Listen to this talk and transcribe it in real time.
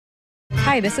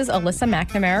Hi, this is Alyssa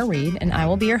McNamara Reed, and I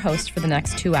will be your host for the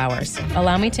next 2 hours.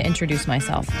 Allow me to introduce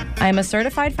myself. I am a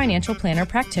certified financial planner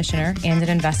practitioner and an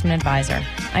investment advisor.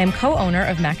 I am co-owner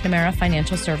of McNamara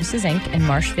Financial Services, Inc. in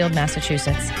Marshfield,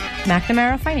 Massachusetts.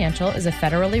 McNamara Financial is a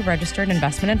federally registered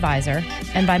investment advisor,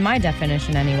 and by my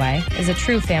definition anyway, is a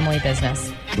true family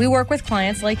business. We work with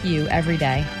clients like you every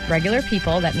day, regular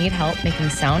people that need help making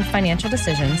sound financial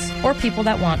decisions, or people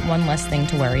that want one less thing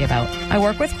to worry about. I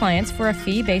work with clients for a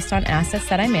fee based on assets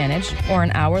that I manage, or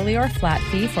an hourly or flat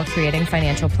fee for creating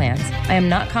financial plans. I am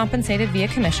not compensated via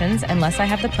commissions unless I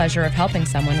have the pleasure of helping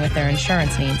someone with their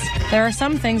insurance needs. There are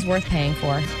some things worth paying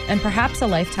for, and perhaps a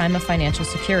lifetime of financial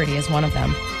security is one of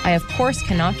them. I, of course,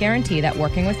 cannot guarantee that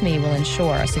working with me will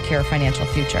ensure a secure financial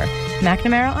future.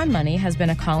 McNamara on Money has been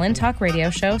a call-in talk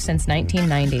radio show since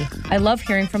 1990. I love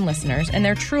hearing from listeners, and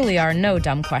there truly are no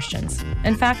dumb questions.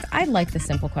 In fact, I like the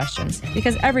simple questions,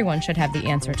 because everyone should have the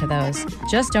answer to those.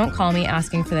 Just don't call me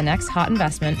asking for the next hot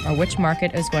investment or which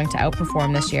market is going to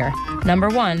outperform this year. Number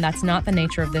one, that's not the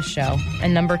nature of this show.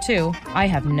 And number two, I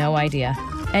have no idea.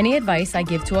 Any advice I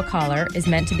give to a caller is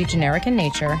meant to be generic in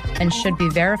nature and should be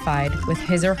verified with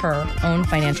his or her own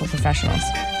financial professionals.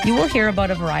 You will hear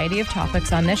about a variety of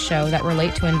topics on this show that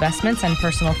relate to investments and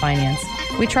personal finance.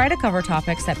 We try to cover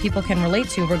topics that people can relate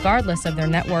to regardless of their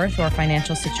net worth or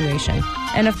financial situation.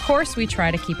 And of course, we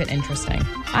try to keep it interesting.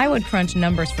 I would crunch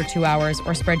numbers for 2 hours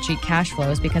or spreadsheet cash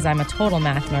flows because I'm a total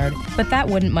math nerd, but that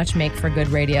wouldn't much make for good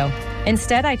radio.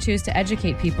 Instead, I choose to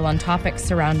educate people on topics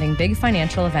surrounding big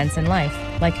financial events in life,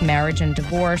 like marriage and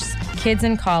divorce, kids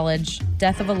in college,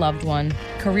 death of a loved one,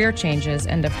 career changes,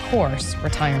 and of course,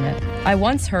 retirement. I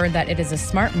once heard that it is a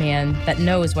smart man that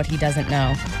knows what he doesn't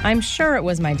know. I'm sure it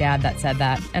was my dad that said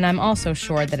that, and I'm also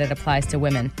sure that it applies to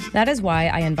women. That is why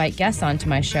I invite guests onto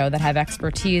my show that have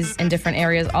expertise in different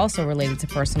areas also related to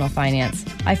personal finance.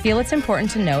 I feel it's important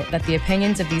to note that the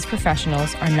opinions of these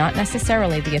professionals are not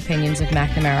necessarily the opinions of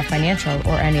McNamara Financial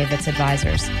or any of its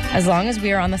advisors. As long as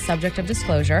we are on the subject of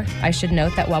disclosure, I should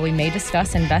note that while we may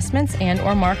discuss investments and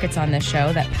or markets on this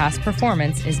show, that past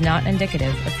performance is not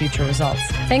indicative of future results.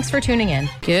 Thanks for tuning in.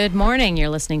 Good morning. You're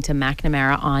listening to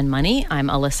McNamara on Money. I'm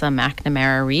Alyssa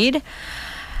McNamara Reed.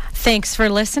 Thanks for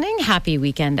listening. Happy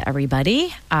weekend,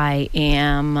 everybody. I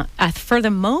am, for the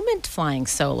moment, flying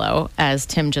solo, as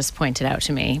Tim just pointed out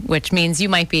to me, which means you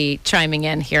might be chiming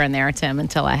in here and there, Tim,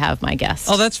 until I have my guest.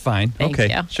 Oh, that's fine. Thank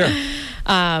okay, you. Sure.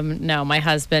 No, my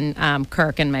husband,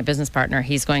 Kirk, and my business partner,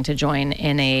 he's going to join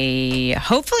in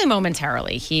hopefully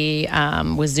momentarily. He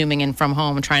was Zooming in from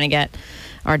home, trying to get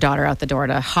our daughter out the door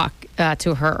to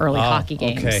her early hockey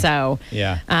game. Okay. So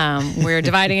yeah. We're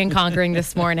dividing and conquering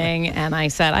this morning, and I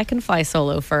said I can fly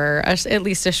solo for at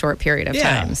least a short period of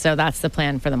time. So that's the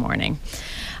plan for the morning.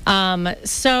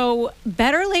 So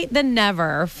better late than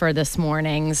never for this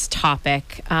morning's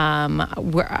topic.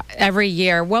 Every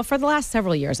year, well, for the last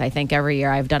several years, I think every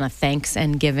year I've done a thanks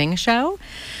and giving show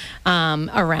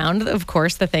around, of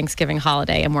course, the Thanksgiving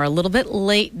holiday. And we're a little bit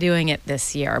late doing it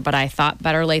this year, but I thought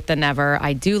better late than never.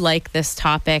 I do like this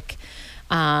topic.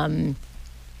 And,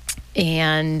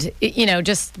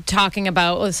 just talking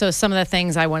about, so some of the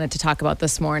things I wanted to talk about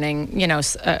this morning,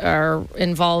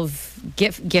 involve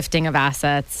gifting of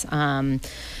assets, I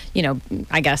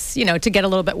guess, to get a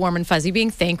little bit warm and fuzzy, being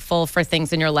thankful for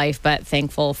things in your life, but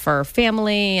thankful for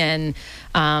family and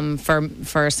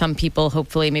for some people,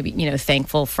 hopefully, maybe,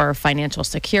 thankful for financial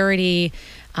security.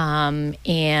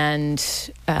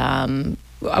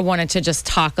 I wanted to just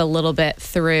talk a little bit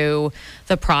through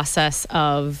the process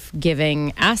of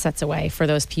giving assets away for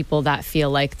those people that feel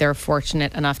like they're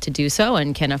fortunate enough to do so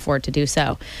and can afford to do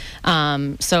so.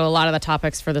 So a lot of the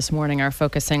topics for this morning are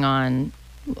focusing on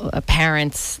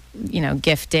parents,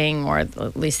 gifting, or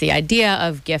at least the idea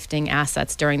of gifting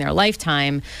assets during their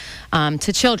lifetime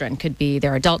to children. Could be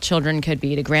their adult children, could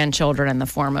be to grandchildren in the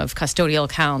form of custodial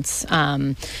accounts.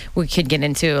 We could get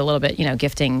into a little bit,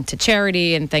 gifting to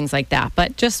charity and things like that.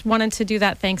 But just wanted to do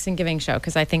that thanks and giving show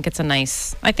because I think it's a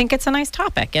nice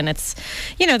topic, and it's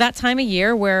that time of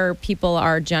year where people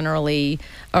are generally,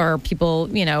 or people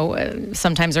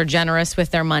sometimes are generous with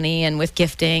their money and with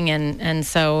gifting, and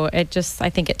so I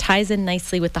think it ties in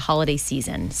nicely with the holiday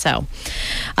season. So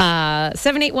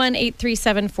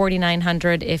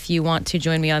 781-837-4900 if you want to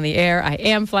join me on the air. I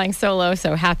am flying solo,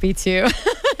 so happy to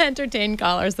entertain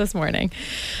callers this morning.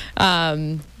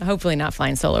 Hopefully not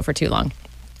flying solo for too long.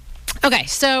 Okay,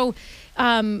 so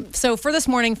for this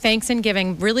morning, thanks and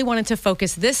giving, really wanted to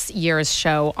focus this year's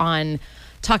show on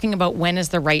talking about when is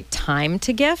the right time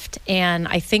to gift. And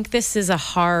I think this is a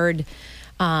hard,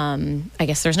 I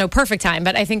guess there's no perfect time,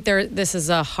 but I think this is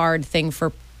a hard thing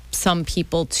for some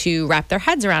people to wrap their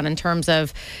heads around in terms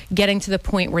of getting to the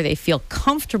point where they feel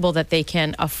comfortable that they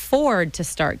can afford to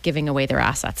start giving away their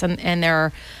assets. And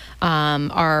there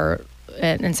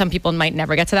and some people might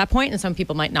never get to that point, and some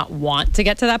people might not want to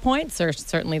get to that point. So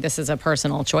certainly this is a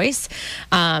personal choice.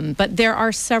 But there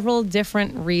are several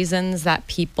different reasons that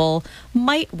people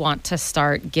might want to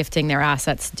start gifting their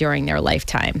assets during their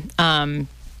lifetime. And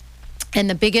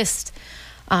the biggest,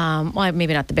 well,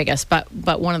 maybe not the biggest, but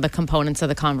one of the components of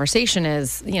the conversation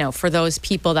is, for those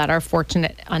people that are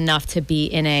fortunate enough to be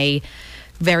in a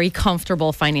very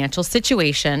comfortable financial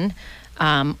situation,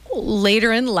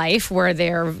 later in life where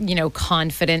they're,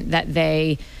 confident that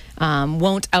they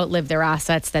won't outlive their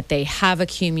assets, that they have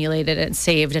accumulated and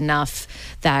saved enough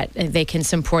that they can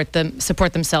support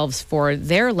themselves for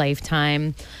their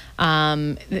lifetime.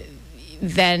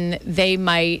 Then they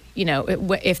might,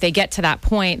 if they get to that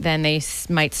point, then they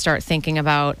might start thinking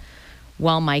about,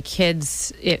 well, my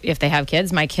kids, if they have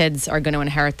kids, my kids are going to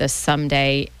inherit this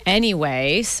someday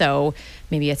anyway. So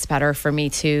maybe it's better for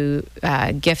me to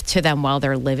gift to them while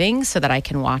they're living so that I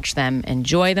can watch them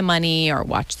enjoy the money or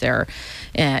watch their,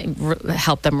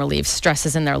 help them relieve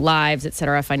stresses in their lives, et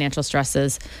cetera, financial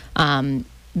stresses.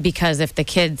 Because if the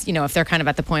kids, if they're kind of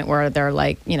at the point where they're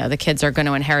like, the kids are going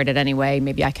to inherit it anyway,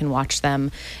 maybe I can watch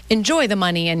them enjoy the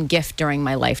money and gift during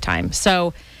my lifetime.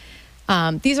 So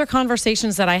these are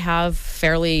conversations that I have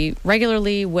fairly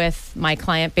regularly with my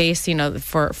client base,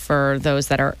 for those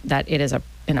that it is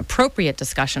an appropriate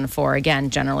discussion for, again,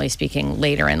 generally speaking,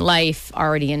 later in life,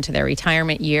 already into their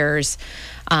retirement years,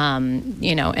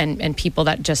 and people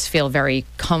that just feel very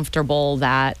comfortable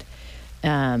that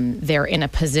they're in a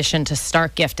position to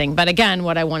start gifting. But again,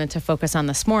 what I wanted to focus on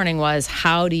this morning was,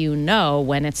 how do you know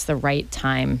when it's the right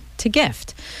time to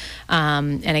gift?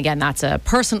 And again, that's a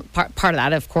person part of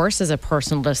that, of course, is a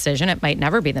personal decision. It might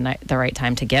never be the right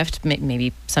time to gift.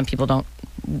 Maybe some people don't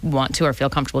want to or feel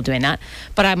comfortable doing that.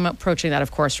 But I'm approaching that,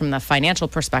 of course, from the financial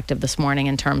perspective this morning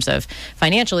in terms of,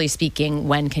 financially speaking,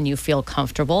 when can you feel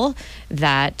comfortable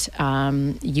that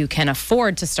you can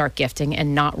afford to start gifting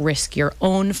and not risk your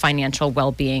own financial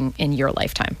well-being in your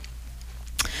lifetime?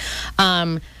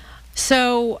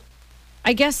 So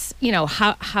I guess,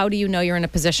 how do you know you're in a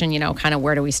position, kind of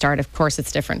where do we start? Of course,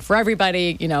 it's different for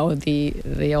everybody.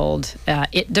 The old,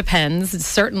 it depends, it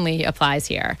certainly applies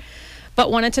here. But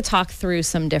wanted to talk through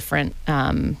some different,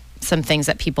 some things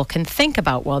that people can think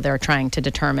about while they're trying to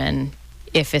determine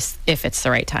if it's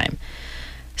the right time.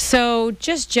 So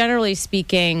just generally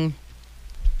speaking,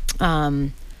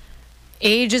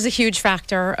 age is a huge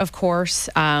factor, of course.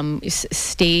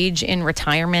 Stage in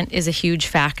retirement is a huge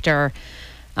factor.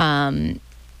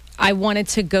 I wanted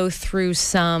to go through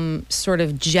some sort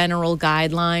of general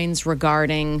guidelines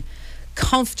regarding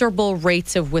comfortable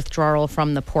rates of withdrawal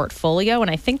from the portfolio.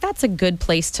 And I think that's a good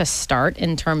place to start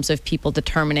in terms of people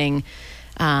determining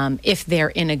if they're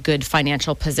in a good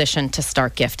financial position to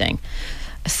start gifting.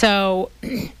 So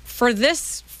for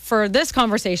this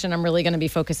conversation, I'm really going to be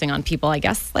focusing on people, I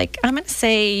guess, like I'm going to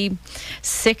say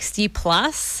 60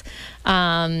 plus,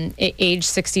 age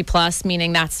 60 plus,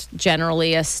 meaning that's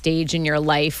generally a stage in your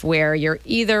life where you're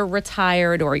either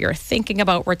retired or you're thinking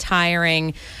about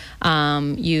retiring.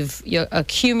 You've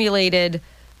accumulated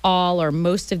all or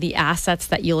most of the assets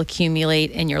that you'll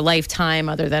accumulate in your lifetime,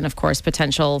 other than, of course,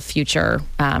 potential future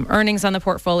earnings on the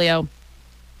portfolio.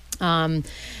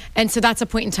 And so that's a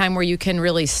point in time where you can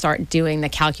really start doing the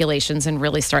calculations and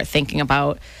really start thinking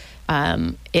about,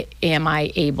 am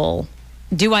I able,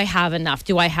 do I have enough?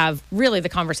 Do I have, really the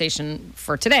conversation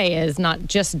for today is not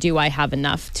just do I have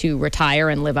enough to retire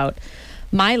and live out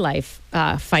my life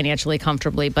financially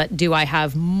comfortably, but do I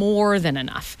have more than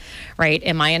enough, right?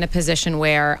 Am I in a position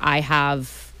where I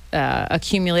have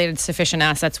accumulated sufficient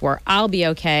assets where I'll be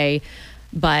okay,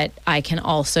 but I can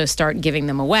also start giving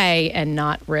them away and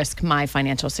not risk my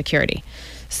financial security?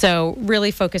 So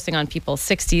really focusing on people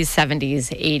 60s, 70s,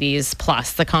 80s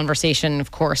plus. The conversation,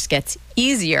 of course, gets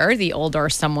easier the older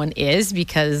someone is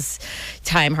because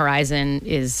time horizon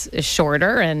is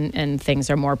shorter and things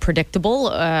are more predictable.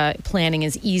 Planning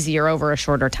is easier over a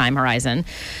shorter time horizon,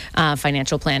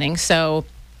 financial planning. So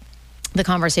the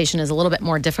conversation is a little bit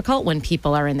more difficult when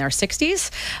people are in their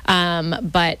 60s,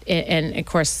 but of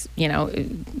course,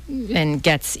 and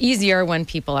gets easier when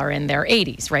people are in their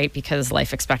 80s, right? Because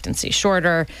life expectancy is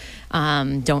shorter.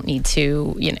 Don't need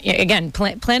to, again,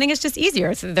 planning is just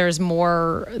easier. There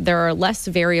are less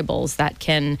variables that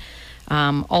can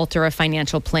alter a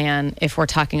financial plan if we're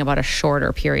talking about a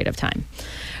shorter period of time.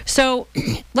 So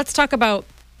let's talk about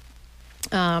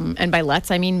And by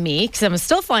let's, I mean me, because I'm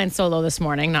still flying solo this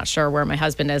morning. Not sure where my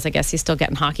husband is. I guess he's still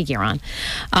getting hockey gear on.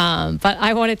 But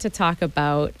I wanted to talk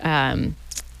about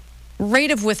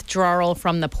rate of withdrawal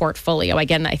from the portfolio.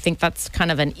 Again, I think that's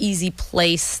kind of an easy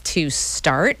place to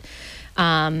start.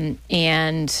 We'll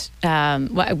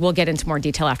get into more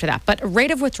detail after that. But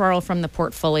rate of withdrawal from the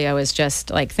portfolio is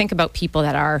just like, think about people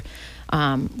that are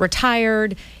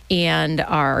retired and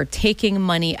are taking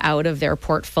money out of their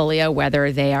portfolio,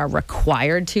 whether they are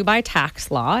required to by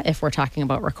tax law, if we're talking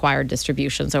about required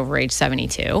distributions over age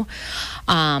 72,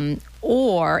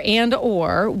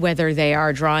 or whether they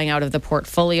are drawing out of the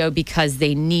portfolio because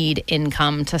they need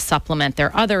income to supplement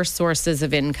their other sources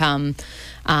of income,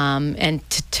 and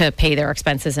to pay their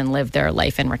expenses and live their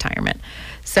life in retirement.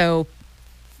 So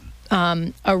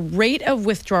a rate of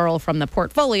withdrawal from the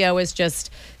portfolio is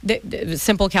just the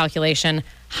simple calculation.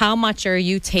 How much are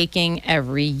you taking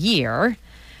every year?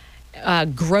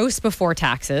 Gross before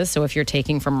taxes. So if you're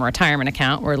taking from a retirement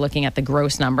account, we're looking at the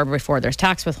gross number before there's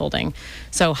tax withholding.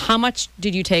 So how much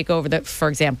did you take for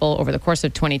example, over the course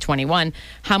of 2021,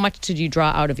 how much did you draw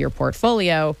out of your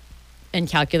portfolio? And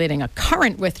calculating a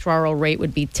current withdrawal rate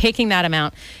would be taking that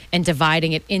amount and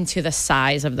dividing it into the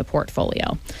size of the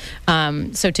portfolio.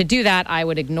 So to do that, I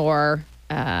would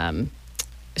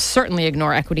certainly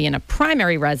ignore equity in a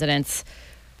primary residence.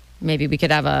 Maybe we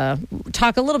could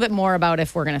talk a little bit more about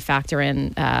if we're going to factor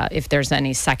in if there's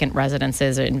any second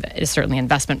residences, certainly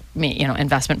investment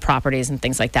properties and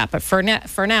things like that. But for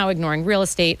now, ignoring real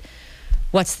estate.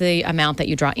 What's the amount that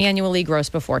you draw annually, gross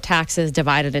before taxes,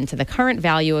 divided into the current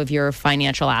value of your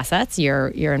financial assets, your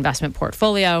investment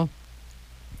portfolio?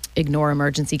 Ignore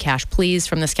emergency cash, please,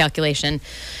 from this calculation.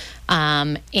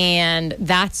 And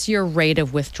that's your rate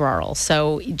of withdrawal.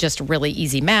 So just really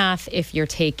easy math. If you're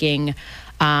taking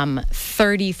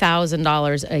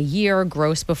 $30,000 a year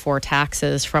gross before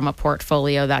taxes from a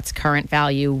portfolio that's current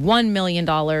value $1 million,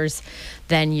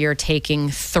 then you're taking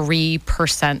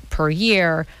 3% per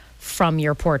year from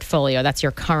your portfolio. That's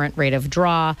your current rate of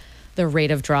draw. The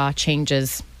rate of draw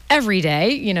changes every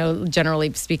day,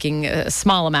 generally speaking,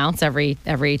 small amounts every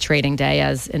trading day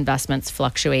as investments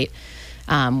fluctuate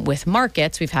with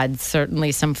markets. We've had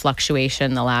certainly some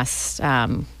fluctuation the last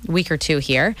week or two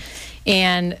here.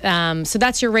 And so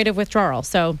that's your rate of withdrawal.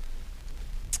 So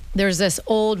there's this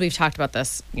we've talked about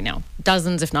this,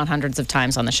 dozens, if not hundreds of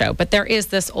times on the show, but there is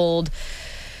this old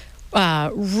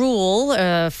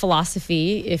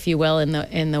philosophy, if you will,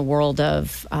 in the world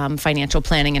of financial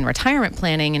planning and retirement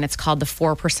planning, and it's called the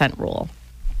 4% rule.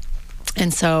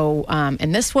 And so,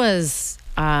 and this was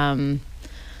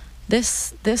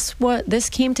this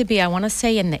came to be, I want to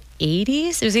say, in the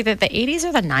 80s. It was either the 80s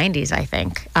or the 90s, I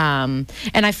think. And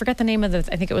I forget the name of I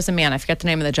think it was a man. I forget the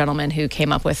name of the gentleman who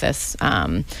came up with this,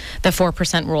 the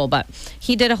 4% rule. But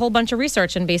he did a whole bunch of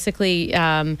research and basically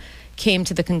came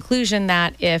to the conclusion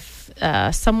that if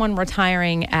someone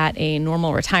retiring at a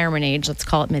normal retirement age, let's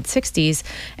call it mid-60s,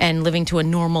 and living to a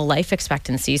normal life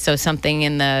expectancy, so something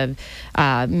in the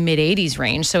mid-80s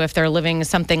range. So if they're living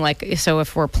something like, so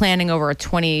if we're planning over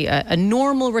a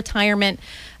normal retirement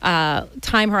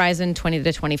time horizon, 20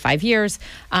 to 25 years,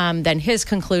 then his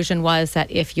conclusion was that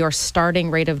if your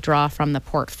starting rate of draw from the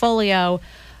portfolio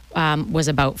was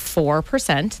about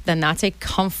 4%, then that's a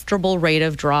comfortable rate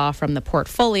of draw from the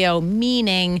portfolio,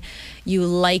 meaning you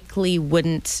likely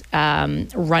wouldn't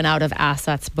run out of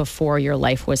assets before your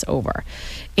life was over.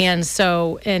 And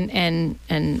so,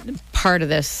 and part of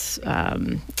this,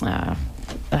 part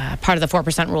of the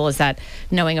 4% rule is that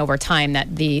knowing over time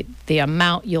that the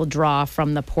amount you'll draw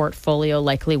from the portfolio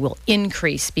likely will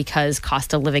increase because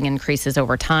cost of living increases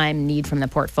over time, need from the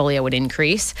portfolio would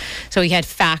increase. So he had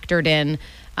factored in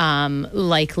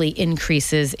likely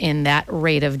increases in that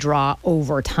rate of draw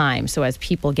over time. So as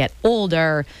people get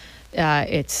older,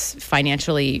 it's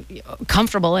financially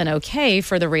comfortable and okay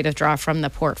for the rate of draw from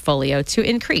the portfolio to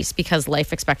increase because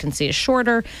life expectancy is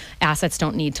shorter. Assets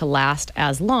don't need to last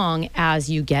as long as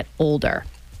you get older.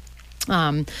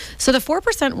 So the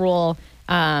 4% rule,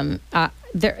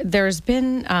 there's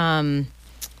been, I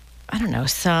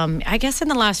I guess in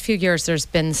the last few years, there's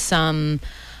been some,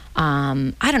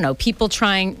 people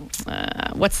trying,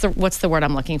 what's the word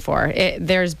I'm looking for?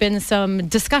 There's been some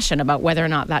discussion about whether or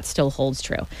not that still holds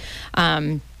true.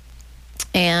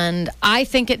 And I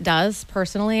think it does,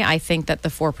 personally. I think that the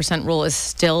 4% rule is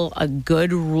still a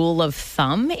good rule of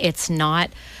thumb. It's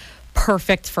not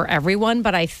perfect for everyone,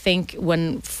 but I think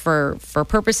for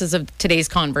purposes of today's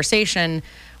conversation,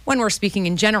 when we're speaking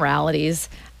in generalities,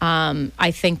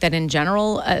 I think that in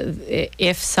general,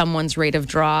 if someone's rate of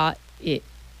draw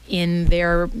in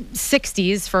their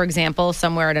 60s, for example,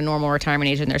 somewhere at a normal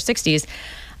retirement age in their 60s,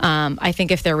 I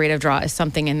think if their rate of draw is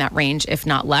something in that range, if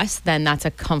not less, then that's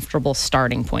a comfortable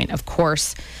starting point. Of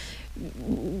course,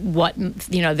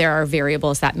 there are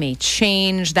variables that may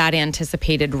change that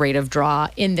anticipated rate of draw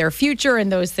in their future,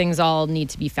 and those things all need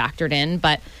to be factored in.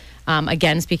 But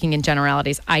again, speaking in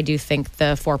generalities, I do think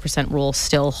the 4% rule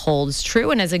still holds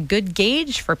true and is a good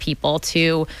gauge for people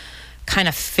to kind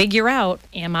of figure out,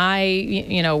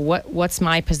 what's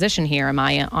my position here? Am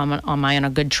I on a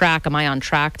good track? Am I on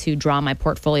track to draw my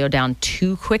portfolio down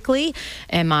too quickly?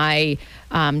 Am I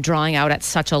drawing out at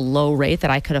such a low rate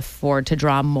that I could afford to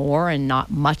draw more and not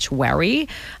much worry?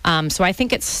 So I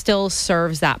think it still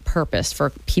serves that purpose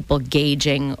for people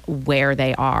gauging where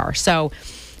they are. So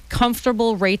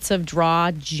comfortable rates of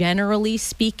draw, generally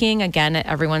speaking. Again,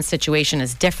 everyone's situation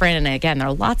is different. And again, there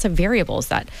are lots of variables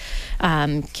that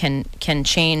can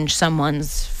change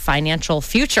someone's financial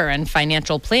future and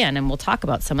financial plan. And we'll talk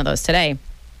about some of those today.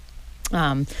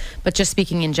 But just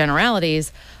speaking in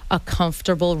generalities, a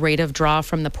comfortable rate of draw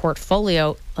from the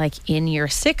portfolio, like in your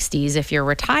 60s, if you're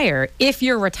retired,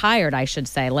 I should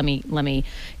say, let me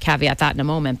caveat that in a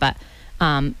moment, but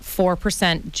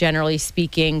 4%, generally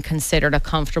speaking, considered a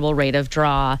comfortable rate of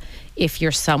draw if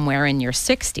you're somewhere in your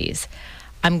 60s.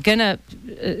 I'm going to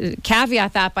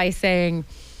caveat that by saying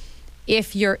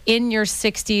if you're in your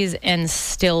 60s and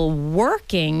still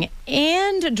working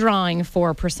and drawing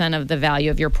 4% of the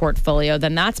value of your portfolio,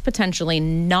 then that's potentially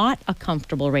not a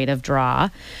comfortable rate of draw,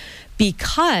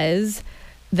 because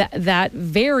that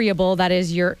variable, that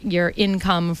is your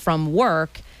income from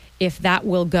work, if that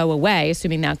will go away,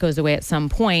 assuming that goes away at some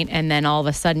point, and then all of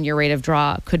a sudden your rate of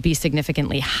draw could be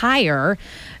significantly higher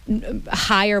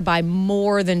by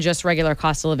more than just regular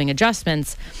cost of living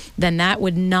adjustments, then that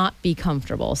would not be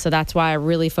comfortable. So that's why I'm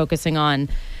really focusing on,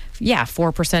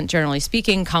 4% generally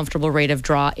speaking, comfortable rate of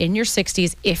draw in your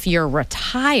 60s if you're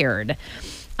retired.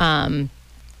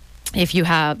 If you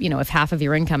have, if half of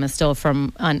your income is still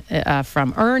from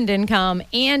earned income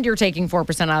and you're taking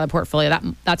 4% out of the portfolio,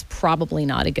 that's probably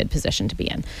not a good position to be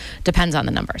in. Depends on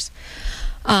the numbers.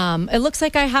 It looks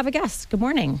like I have a guest. Good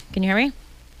morning. Can you hear me?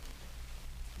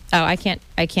 Oh, I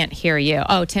can't hear you.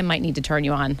 Oh, Tim might need to turn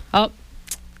you on. Oh,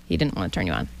 he didn't want to turn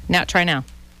you on. Now, try now.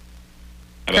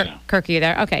 Kirk, are you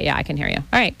there? Okay, yeah, I can hear you. All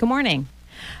right, good morning.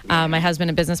 My husband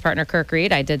and business partner, Kirk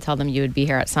Reed. I did tell them you would be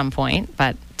here at some point,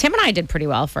 but Tim and I did pretty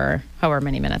well for however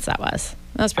many minutes that was.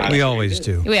 That was pretty good. We always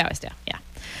do. We always do, yeah.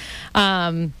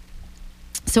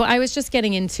 So I was just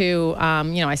getting into,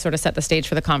 I sort of set the stage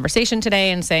for the conversation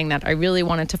today and saying that I really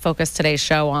wanted to focus today's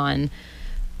show on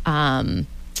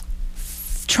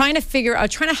trying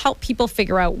to help people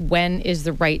figure out when is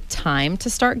the right time to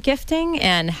start gifting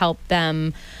and help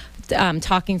them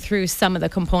talking through some of the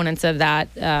components of that,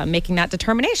 making that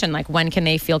determination, like when can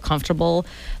they feel comfortable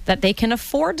that they can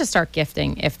afford to start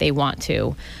gifting if they want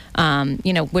to,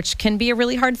 which can be a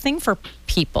really hard thing for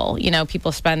people.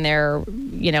 People spend their,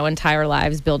 entire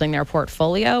lives building their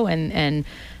portfolio, and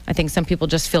I think some people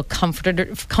just feel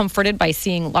comforted by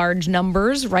seeing large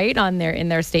numbers, right, in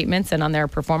their statements and on their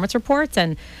performance reports,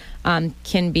 and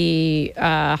can be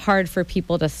hard for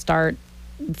people to start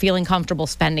feeling comfortable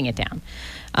spending it down.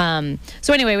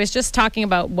 So anyway, I was just talking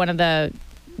about one of the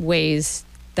ways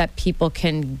that people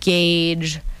can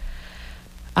gauge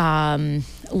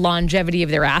longevity of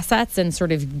their assets and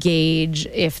sort of gauge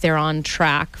if they're on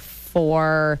track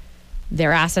for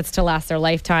their assets to last their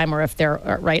lifetime, or if they're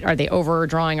right, are they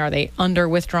overdrawing, are they under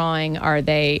withdrawing, are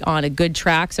they on a good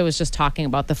track? So I was just talking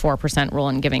about the 4% rule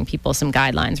and giving people some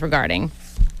guidelines regarding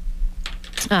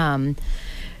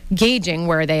gauging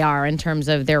where they are in terms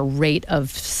of their rate of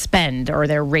spend or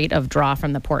their rate of draw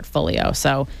from the portfolio.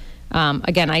 So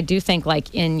again, I do think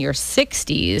like in your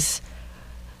 60s,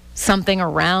 something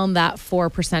around that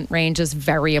 4% range is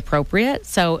very appropriate.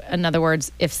 So in other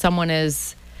words, if someone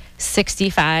is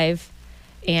 65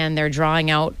 and they're drawing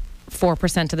out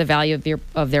 4% of the value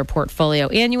of their portfolio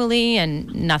annually,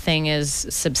 and nothing is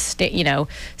substantially,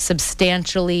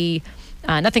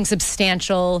 nothing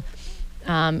substantial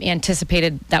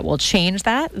anticipated that will change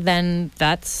that, then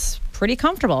that's pretty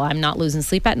comfortable. I'm not losing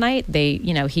sleep at night.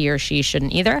 He or she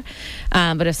shouldn't either.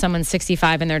 But if someone's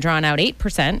 65 and they're drawing out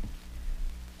 8%,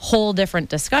 whole different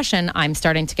discussion. I'm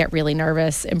starting to get really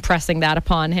nervous, impressing that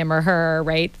upon him or her,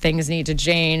 right? Things need to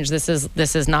change. This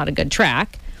is not a good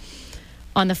track.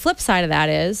 On the flip side of that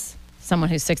is someone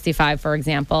who's 65, for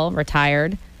example,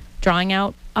 retired, drawing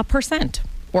out 1%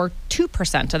 or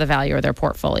 2% of the value of their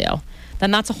portfolio. Then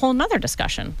that's a whole nother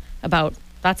discussion about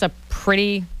that's a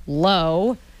pretty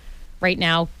low, right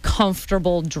now,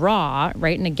 comfortable draw,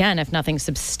 right? And again, if nothing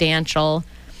substantial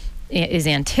is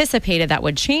anticipated that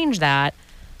would change that,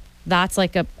 that's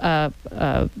like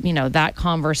that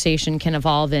conversation can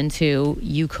evolve into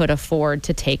you could afford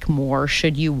to take more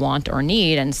should you want or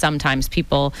need. And sometimes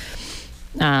people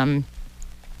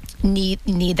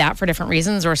need that for different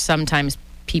reasons, or sometimes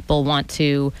people want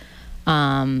to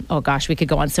we could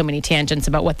go on so many tangents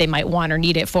about what they might want or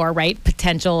need it for, right?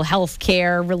 Potential health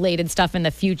care related stuff in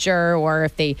the future, or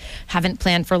if they haven't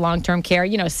planned for long-term care,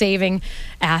 saving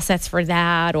assets for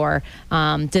that, or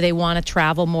do they want to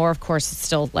travel more? Of course, it's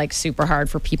still like super hard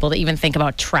for people to even think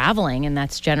about traveling, and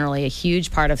that's generally a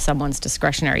huge part of someone's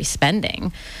discretionary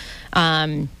spending.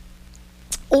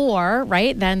 Or,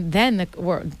 right, then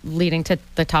we're leading to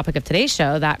the topic of today's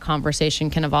show, that conversation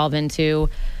can evolve into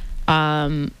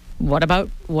what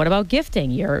about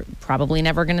gifting? You're probably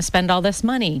never going to spend all this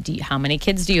money. How many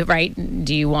kids do you, right?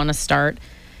 Do you want to start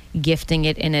gifting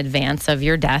it in advance of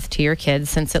your death to your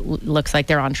kids, since it looks like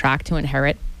they're on track to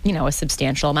inherit, a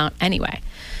substantial amount anyway?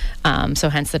 So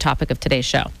hence the topic of today's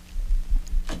show.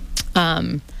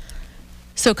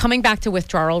 So coming back to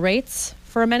withdrawal rates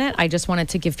for a minute, I just wanted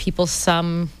to give people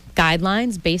some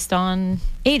guidelines based on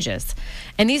ages.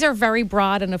 And these are very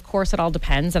broad, and of course it all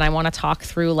depends. And I want to talk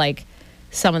through like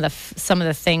some of the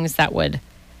things that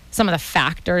some of the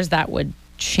factors that would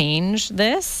change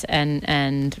this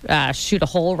and shoot a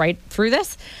hole right through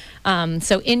this.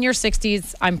 So in your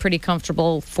 60s, I'm pretty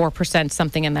comfortable 4%,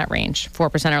 something in that range,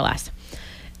 4% or less.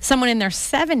 Someone in their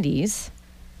 70s,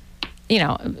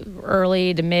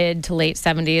 early to mid to late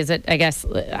 70s, I guess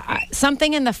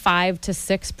something in the 5 to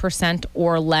 6%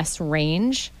 or less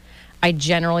range, I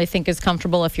generally think is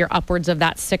comfortable. If you're upwards of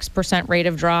that 6% rate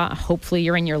of draw, hopefully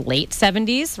you're in your late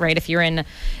 70s, right? If you're in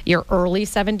your early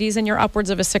 70s and you're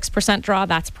upwards of a 6% draw,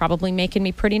 that's probably making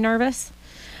me pretty nervous.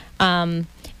 In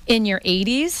your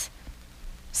 80s,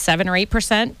 7 or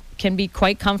 8% can be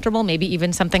quite comfortable, maybe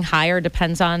even something higher,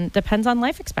 depends on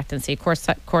life expectancy. Of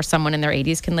course, someone in their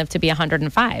 80s can live to be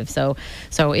 105. So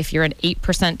if you're an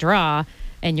 8% draw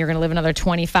and you're going to live another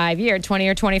 20 or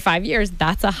 25 years,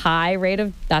 that's a high rate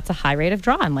of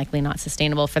draw and likely not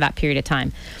sustainable for that period of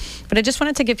time. But I just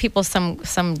wanted to give people some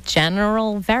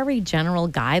very general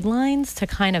guidelines to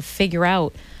kind of figure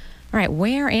out, all right,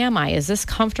 where am I? Is this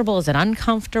comfortable? Is it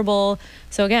uncomfortable?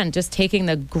 So again, just taking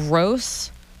the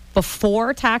gross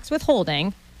before tax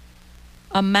withholding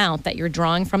amount that you're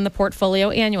drawing from the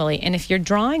portfolio annually. And if you're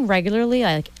drawing regularly,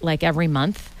 like every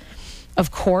month,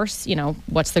 of course,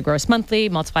 what's the gross monthly,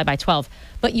 multiply by 12.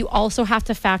 But you also have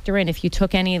to factor in if you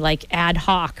took any like ad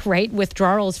hoc, right,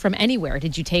 withdrawals from anywhere.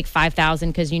 Did you take $5,000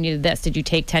 because you needed this? Did you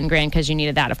take $10,000 because you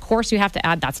needed that? Of course, you have to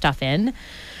add that stuff in.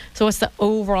 So what's the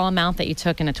overall amount that you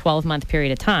took in a 12-month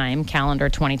period of time, calendar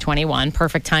 2021,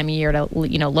 perfect time of year to,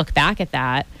 look back at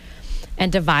that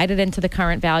and divide it into the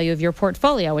current value of your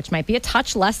portfolio, which might be a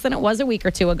touch less than it was a week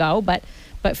or two ago, but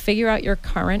figure out your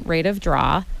current rate of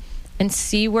draw and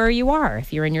see where you are.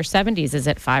 If you're in your 70s, is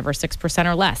it 5 or 6%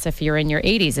 or less? If you're in your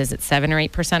 80s, is it 7 or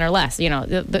 8% or less?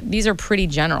 These are pretty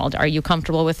general. Are you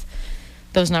comfortable with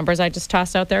those numbers I just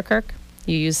tossed out there, Kirk?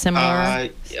 You use similar?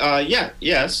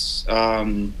 Yes.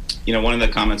 One of the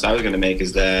comments I was going to make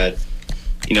is that,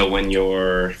 when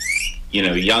you're,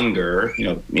 younger,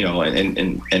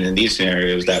 and in these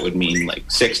scenarios, that would mean like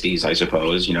 60s, I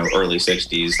suppose, early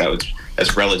 60s,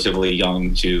 that's relatively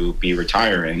young to be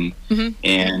retiring. Mm-hmm.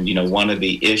 And, one of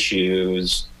the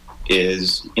issues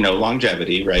is,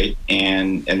 longevity, right?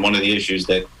 And one of the issues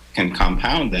that can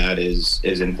compound that is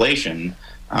inflation,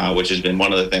 which has been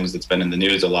one of the things that's been in the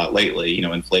news a lot lately.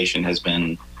 Inflation has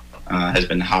been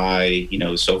high,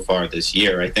 so far this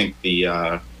year. I think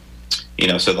the the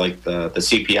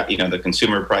CPI, the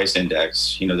consumer price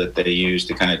index, that they use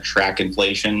to kind of track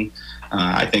inflation.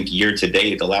 I think year to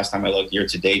date, the last time I looked, year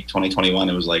to date, 2021,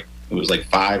 it was like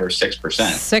 5 or 6%.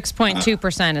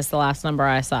 6.2% is the last number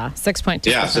I saw.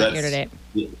 6.2% year to date.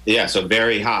 Yeah, so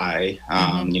very high,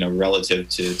 relative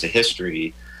to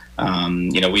history.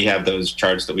 We have those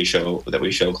charts that we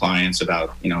show clients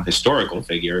about, historical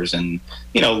figures, and,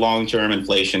 long-term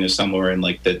inflation is somewhere in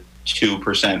like the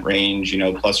 2% range,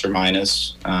 plus or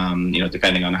minus,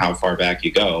 depending on how far back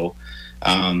you go.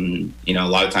 A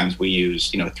lot of times we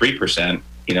use, 3%,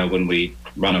 when we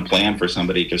run a plan for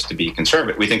somebody just to be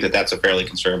conservative. We think that that's a fairly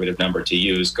conservative number to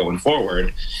use going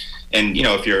forward. And,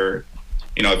 if you're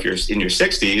in your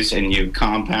 60s and you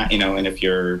compound, and if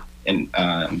your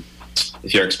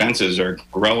expenses are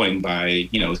growing by,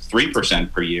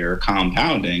 3% per year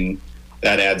compounding,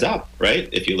 that adds up, right?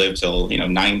 If you live till,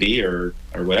 90 or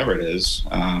whatever it is.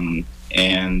 And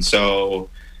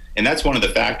that's one of the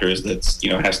factors that's,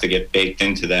 has to get baked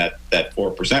into that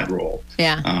 4% rule.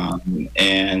 Yeah.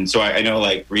 And so I know,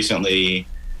 like, recently,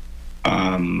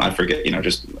 I forget,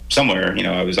 just somewhere,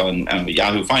 I was on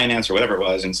Yahoo Finance or whatever it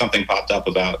was, and something popped up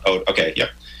about,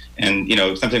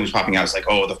 and something was popping out. It's like,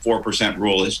 the 4%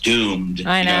 rule is doomed.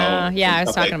 I know. Yeah, I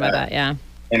was talking about that. Yeah.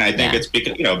 And I think it's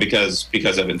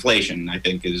because of inflation. I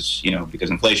think because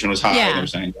inflation was high. Yeah. They're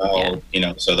saying, so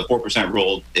the 4%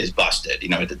 rule is busted.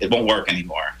 It won't work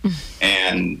anymore.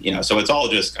 And so it's all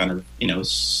just kind of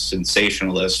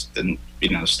sensationalist and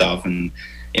stuff. And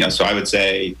so I would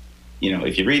say,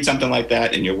 if you read something like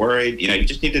that and you're worried, you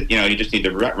just need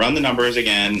to run the numbers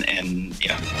again, and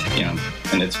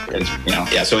and it's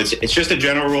so it's just a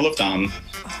general rule of thumb.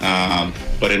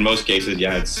 But in most cases,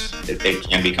 it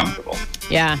can be comfortable.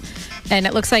 Yeah. And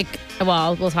it looks like,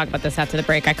 we'll talk about this after the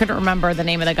break. I couldn't remember the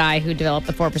name of the guy who developed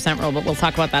the 4% rule, but we'll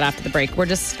talk about that after the break. We're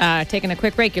just taking a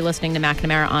quick break. You're listening to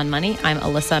McNamara on Money. I'm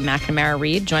Alyssa McNamara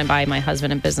Reed, joined by my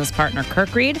husband and business partner,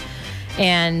 Kirk Reed.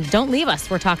 And don't leave us.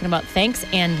 We're talking about thanks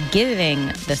and giving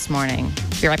this morning.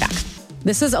 Be right back.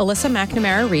 This is Alyssa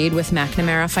McNamara Reed with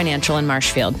McNamara Financial in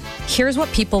Marshfield. Here's what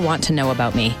people want to know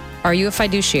about me. Are you a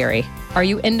fiduciary? Are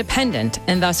you independent,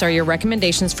 and thus are your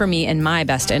recommendations for me in my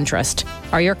best interest?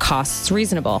 Are your costs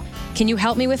reasonable? Can you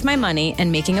help me with my money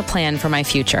and making a plan for my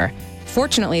future?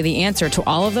 Fortunately, the answer to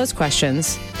all of those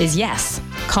questions is yes.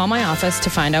 Call my office to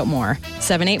find out more.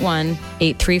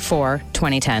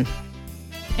 781-834-2010.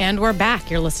 And we're back.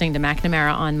 You're listening to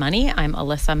McNamara on Money. I'm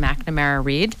Alyssa McNamara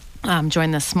Reed. I'm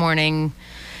joined this morning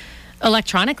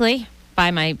electronically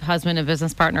by my husband and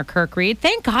business partner, Kirk Reed.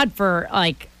 Thank God for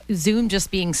Zoom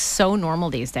just being so normal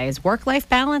these days. Work-life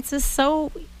balance is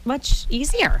so much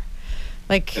easier.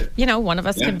 One of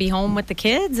us can be home with the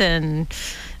kids, and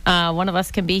one of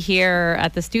us can be here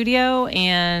at the studio.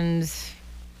 And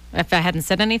if I hadn't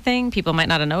said anything, people might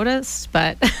not have noticed.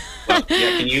 But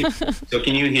can you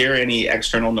hear any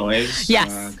external noise?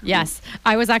 Yes.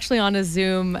 I was actually on a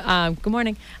Zoom. Good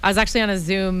morning. I was actually on a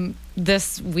Zoom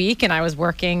this week, and I was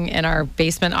working in our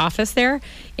basement office there,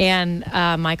 and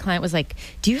my client was like,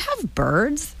 "Do you have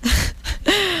birds?"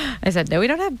 I said, "No, we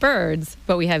don't have birds,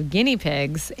 but we have guinea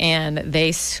pigs, and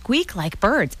they squeak like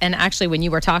birds." And actually, when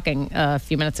you were talking a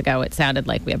few minutes ago, it sounded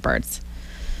like we have birds.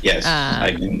 Yes,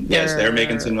 they're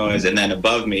making some noise, and then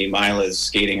above me, Mila's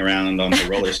skating around on the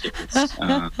roller skates,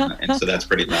 and so that's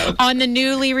pretty loud. On the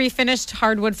newly refinished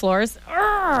hardwood floors.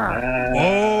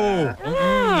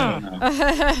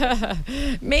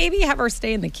 Maybe have her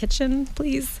stay in the kitchen,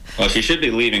 please. Well, she should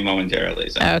be leaving momentarily.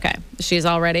 So. Okay, she's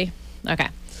all ready. Okay.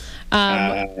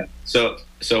 So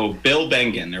Bill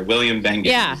Bengen, or William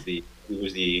Bengen,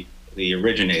 was the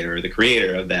originator, the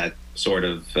creator of that sort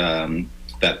of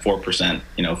that 4%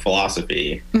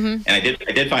 philosophy. Mm-hmm. And I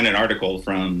did find an article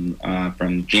from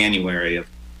January of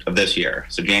this year.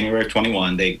 So January of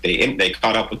 21, they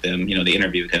caught up with him. They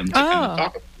interviewed him to kind of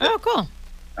talk about it. Cool.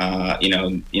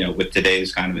 With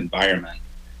today's kind of environment.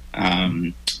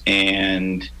 And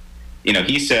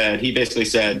he basically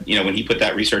said, when he put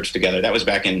that research together, that was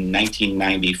back in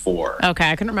 1994. Okay,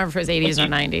 I couldn't remember if it was 80s or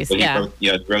 90s. He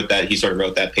wrote that. He sort of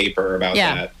wrote that paper about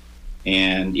that.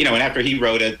 And and after he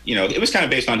wrote it, it was kind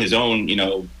of based on his own,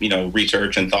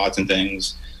 research and thoughts and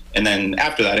things. And then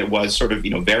after that, it was sort of,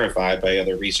 verified by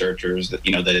other researchers that,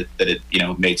 that it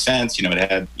made sense. It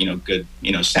had, good,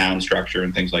 sound structure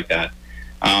and things like that.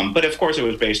 But of course, it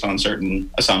was based on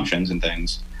certain assumptions and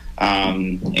things.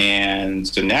 And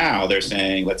so now they're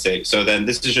saying, so then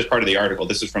this is just part of the article.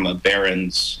 This is from a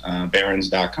Barron's.com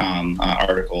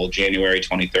article, January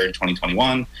 23rd,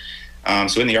 2021.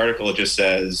 So in the article, it just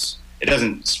says, it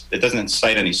doesn't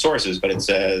cite any sources, but it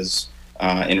says,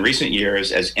 in recent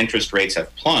years, as interest rates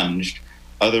have plunged,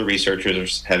 other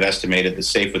researchers have estimated the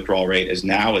safe withdrawal rate is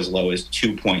now as low as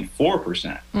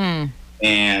 2.4%.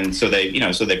 And so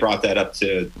they brought that up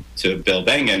to Bill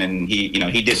Bengen, and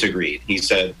he disagreed. He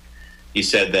said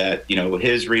that,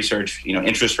 his research,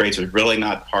 interest rates was really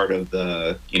not part of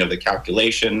the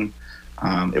calculation.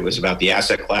 It was about the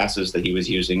asset classes that he was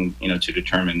using, to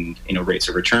determine, rates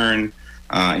of return.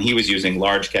 And he was using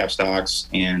large cap stocks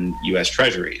and U.S.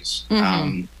 Treasuries.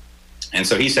 Mm-hmm. And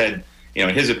so he said, in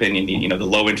his opinion, the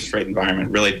low interest rate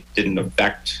environment really didn't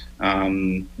affect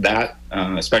that,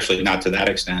 especially not to that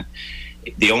extent.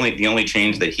 The only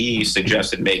change that he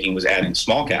suggested making was adding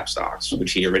small cap stocks,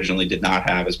 which he originally did not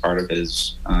have as part of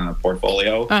his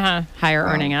portfolio. Higher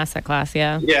earning asset class,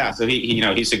 yeah. Yeah, so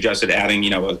he suggested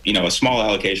adding a small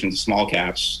allocation to small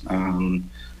caps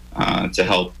to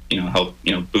help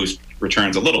boost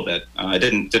returns a little bit.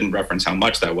 It didn't reference how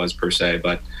much that was per se,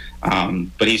 but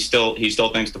he still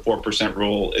thinks the 4%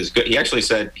 rule is good. He actually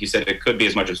said it could be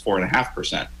as much as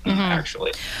 4.5%.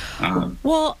 Actually.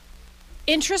 Well,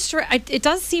 it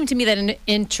does seem to me that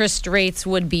interest rates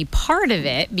would be part of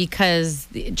it because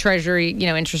the Treasury,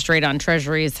 interest rate on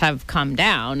Treasuries have come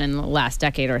down in the last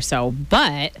decade or so.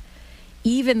 But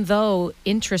even though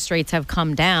interest rates have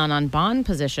come down on bond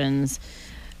positions,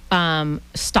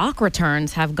 stock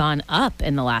returns have gone up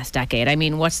in the last decade. I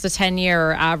mean, what's the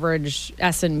 10-year average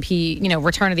S&P,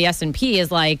 return of the S&P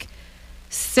is like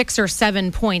 6 or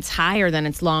 7 points higher than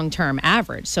its long-term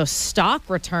average. So stock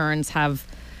returns have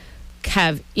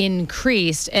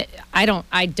increased. I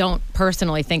don't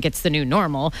personally think it's the new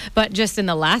normal, but just in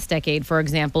the last decade, for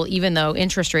example, even though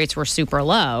interest rates were super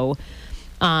low,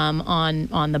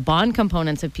 on the bond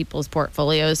components of people's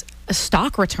portfolios,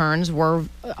 stock returns were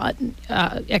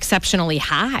exceptionally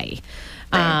high.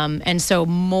 Right. And so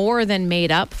more than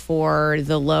made up for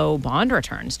the low bond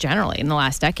returns generally in the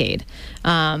last decade.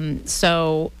 But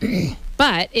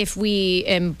if we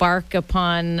embark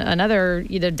upon another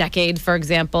decade, for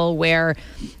example, where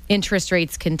interest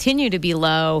rates continue to be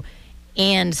low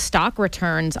and stock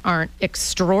returns aren't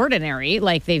extraordinary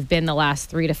like they've been the last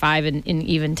 3 to 5 and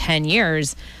even 10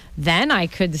 years, then I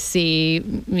could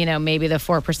see, maybe the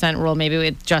 4% rule, maybe we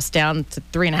adjust down to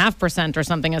 3.5% or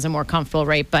something as a more comfortable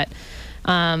rate. But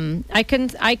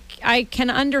I can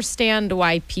understand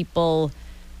why people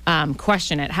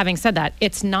question it. Having said that,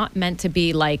 it's not meant to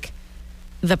be like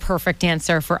the perfect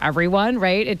answer for everyone,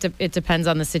 right? It depends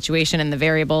on the situation and the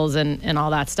variables and all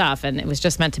that stuff. And it was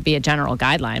just meant to be a general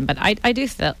guideline. But I do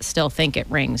still think it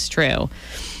rings true.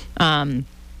 And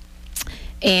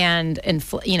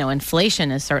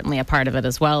inflation is certainly a part of it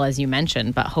as well, as you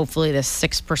mentioned. But hopefully this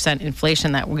 6%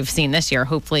 inflation that we've seen this year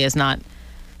hopefully is not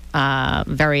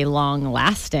very long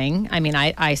lasting. I mean,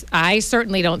 I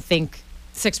certainly don't think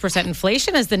 6%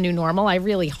 inflation is the new normal. I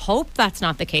really hope that's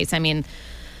not the case. I mean,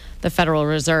 the Federal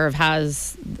Reserve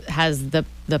has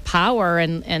the power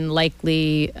and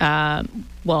likely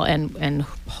and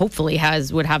hopefully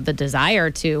would have the desire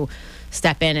to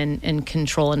step in and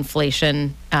control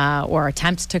inflation or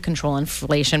attempt to control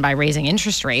inflation by raising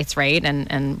interest rates, right?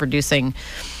 And reducing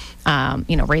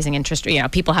raising interest.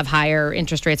 People have higher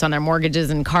interest rates on their mortgages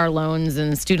and car loans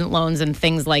and student loans and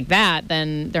things like that.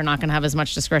 Then they're not going to have as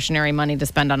much discretionary money to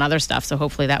spend on other stuff. So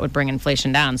hopefully that would bring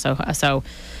inflation down. So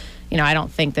I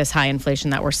don't think this high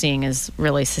inflation that we're seeing is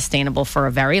really sustainable for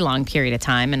a very long period of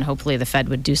time. And hopefully the Fed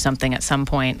would do something at some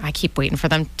point. I keep waiting for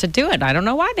them to do it. I don't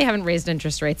know why they haven't raised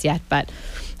interest rates yet, but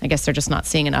I guess they're just not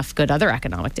seeing enough good other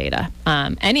economic data.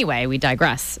 Anyway, we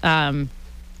digress.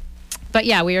 But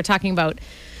yeah, we were talking about,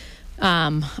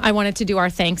 I wanted to do our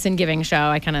thanks and giving show.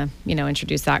 I kind of,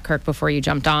 introduced that, Kirk, before you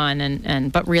jumped on,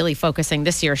 but really focusing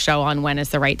this year's show on when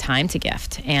is the right time to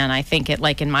gift. And I think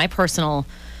in my personal,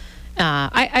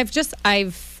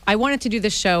 I wanted to do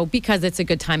this show because it's a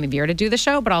good time of year to do the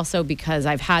show, but also because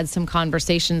I've had some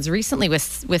conversations recently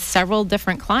with several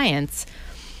different clients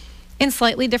in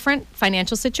slightly different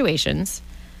financial situations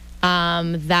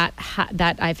that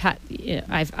I've had.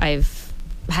 I've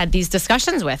had these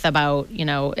discussions with about,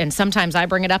 and sometimes I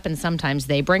bring it up and sometimes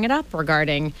they bring it up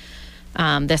regarding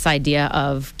this idea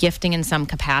of gifting in some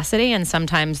capacity, and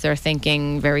sometimes they're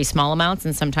thinking very small amounts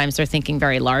and sometimes they're thinking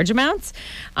very large amounts,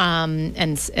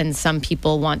 and some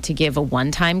people want to give a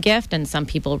one-time gift and some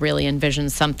people really envision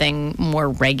something more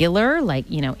regular, like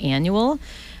annual,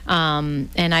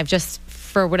 and I've just,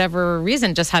 for whatever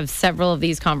reason, just have several of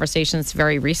these conversations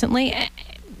very recently.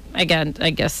 Again,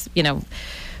 I guess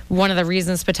one of the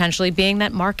reasons potentially being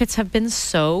that markets have been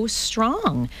so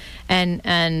strong, and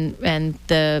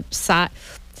the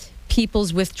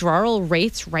people's withdrawal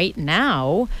rates right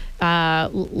now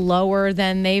lower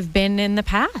than they've been in the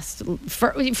past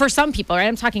for some people, right?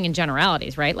 I'm talking in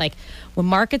generalities, right? Like when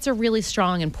markets are really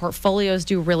strong and portfolios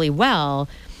do really well,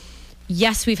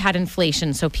 yes, we've had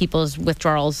inflation, so people's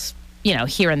withdrawals,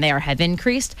 here and there have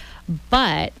increased,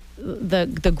 but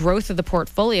the growth of the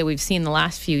portfolio we've seen the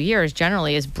last few years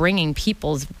generally is bringing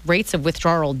people's rates of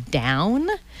withdrawal down.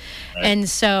 Right. And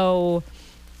so,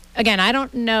 again, I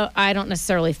don't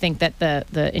necessarily think that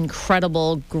the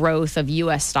incredible growth of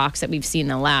U.S. stocks that we've seen in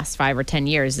the last 5 or 10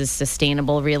 years is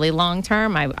sustainable really long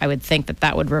term. I would think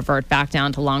that would revert back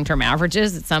down to long-term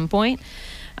averages at some point.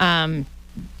 But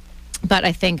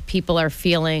I think people are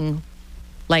feeling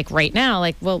like right now,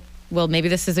 like, well, maybe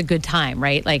this is a good time,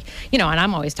 right? Like, and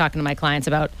I'm always talking to my clients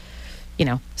about,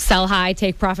 sell high,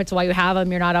 take profits while you have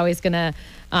them. You're not always going to,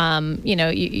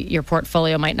 your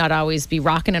portfolio might not always be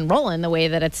rocking and rolling the way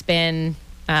that it's been,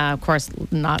 of course,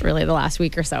 not really the last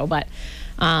week or so, but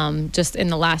just in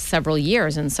the last several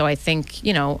years. And so I think,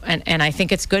 and I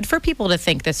think it's good for people to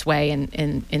think this way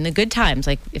in the good times.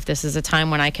 Like if this is a time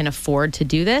when I can afford to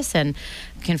do this and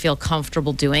can feel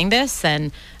comfortable doing this,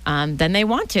 and then they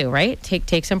want to, right?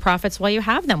 Take some profits while you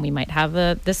have them. We might have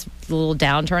this little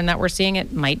downturn that we're seeing.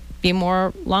 It might be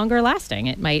more longer lasting.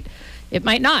 It might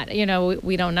not.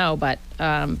 We don't know. But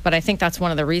I think that's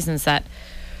one of the reasons that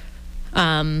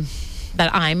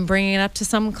I'm bringing it up to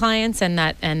some clients, and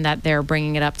that they're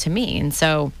bringing it up to me. And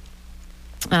so,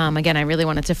 again, I really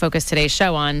wanted to focus today's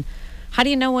show on how do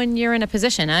you know when you're in a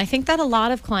position. And I think that a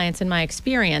lot of clients, in my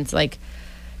experience, like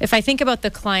if I think about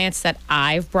the clients that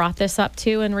I've brought this up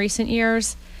to in recent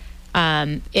years,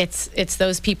 it's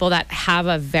those people that have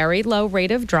a very low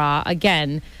rate of draw.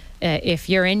 Again, if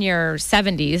you're in your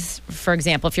 70s, for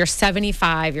example, if you're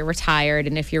 75, you're retired,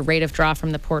 and if your rate of draw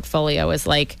from the portfolio is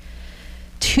like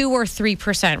 2 or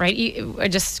 3%, right? I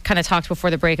just kind of talked before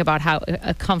the break about how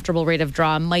a comfortable rate of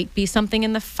draw might be something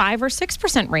in the 5 or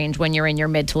 6% range when you're in your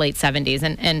mid to late 70s.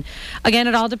 And again,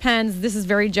 it all depends. This is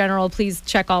very general. Please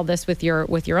check all this with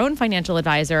your own financial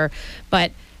advisor.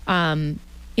 But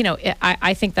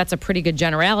I think that's a pretty good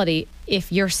generality. If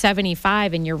you're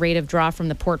 75 and your rate of draw from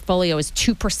the portfolio is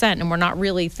 2%, and we're not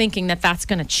really thinking that that's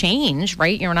going to change,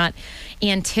 right? You're not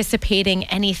anticipating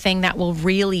anything that will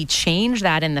really change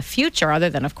that in the future, other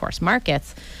than, of course,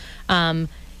 markets. Then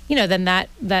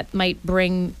that might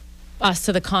bring us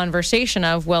to the conversation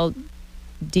of, well,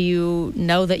 do you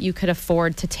know that you could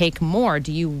afford to take more?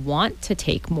 Do you want to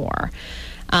take more?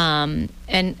 And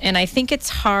I think it's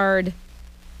hard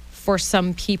for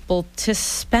some people to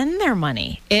spend their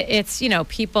money. It's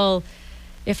people,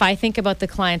 if I think about the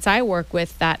clients I work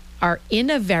with that are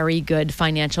in a very good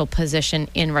financial position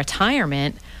in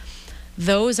retirement,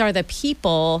 those are the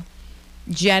people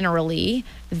generally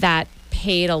that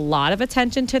paid a lot of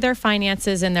attention to their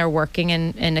finances in their working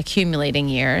and accumulating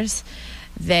years.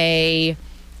 They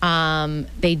didn't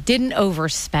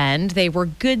overspend. They were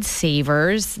good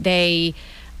savers.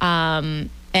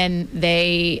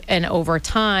 And over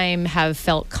time have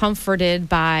felt comforted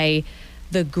by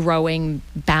the growing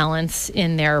balance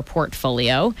in their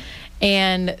portfolio.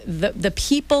 And the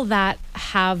people that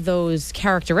have those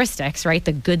characteristics, right?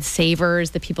 The good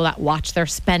savers, the people that watch their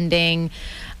spending,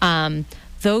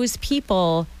 those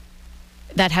people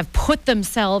that have put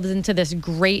themselves into this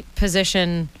great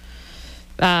position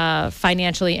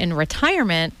financially in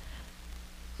retirement,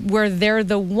 where they're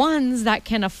the ones that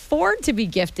can afford to be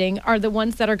gifting, are the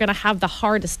ones that are going to have the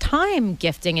hardest time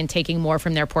gifting and taking more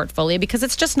from their portfolio, because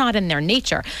it's just not in their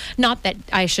nature. Not that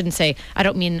I shouldn't say, I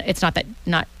don't mean it's not that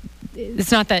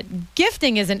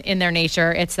gifting isn't in their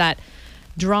nature. It's that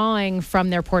drawing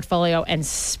from their portfolio and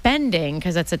spending,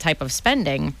 because it's a type of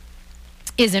spending,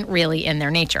 isn't really in their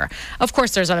nature. Of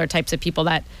course, there's other types of people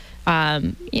that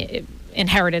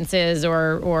inheritances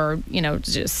or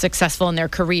just successful in their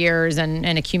careers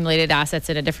and accumulated assets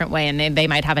in a different way, and they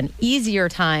might have an easier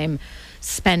time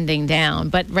spending down.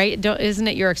 But isn't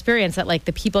it your experience that like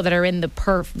the people that are in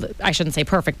the I shouldn't say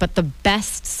perfect, but the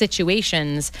best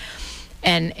situations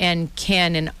and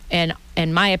can,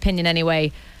 in my opinion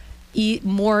anyway,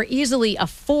 more easily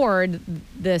afford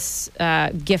this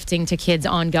gifting to kids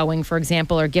ongoing, for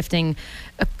example, or gifting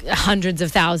hundreds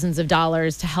of thousands of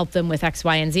dollars to help them with X,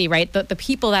 Y, and Z, right? The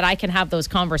people that I can have those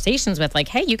conversations with, like,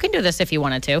 hey, you can do this if you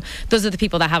wanted to, those are the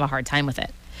people that have a hard time with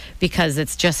it, because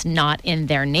it's just not in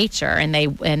their nature, and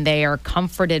they are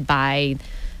comforted by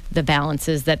the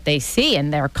balances that they see,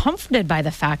 and they're comforted by the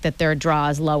fact that their draw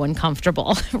is low and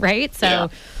comfortable, right? So yeah.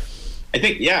 I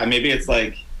think, maybe it's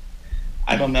like,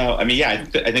 I don't know. I mean, I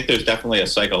think there's definitely a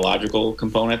psychological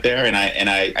component there, and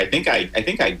I think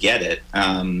I get it.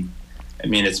 I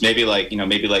mean, it's maybe like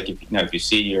if you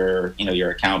see your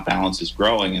account balance is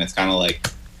growing, and it's kind of like,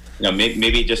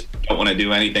 maybe you just don't want to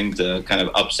do anything to kind of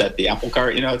upset the apple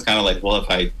cart. It's kind of like, well, if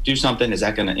I do something, is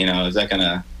that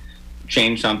gonna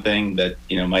change something that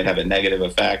might have a negative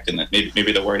effect, and that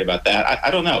maybe they're worried about that. I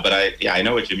don't know, but I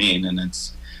know what you mean, and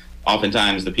it's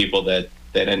oftentimes the people that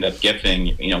end up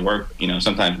gifting,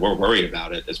 sometimes we're worried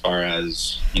about it as far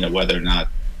as, whether or not,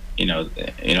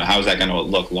 how's that going to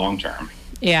look long term.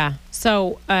 Yeah.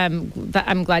 So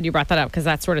I'm glad you brought that up, because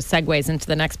that sort of segues into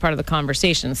the next part of the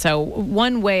conversation. So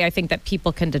one way I think that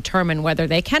people can determine whether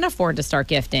they can afford to start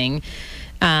gifting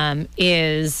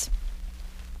is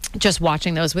just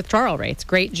watching those withdrawal rates.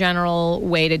 Great general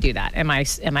way to do that. Am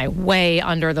I way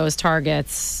under those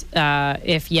targets?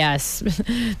 If yes,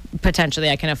 potentially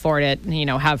I can afford it,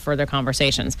 have further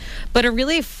conversations. But a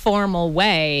really formal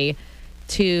way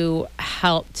to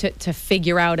help to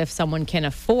figure out if someone can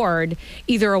afford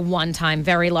either a one-time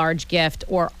very large gift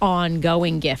or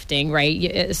ongoing gifting,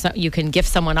 right? So you can gift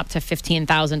someone up to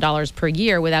 $15,000 per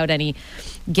year without any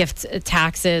gift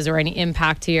taxes or any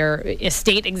impact to your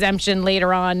estate exemption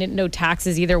later on, no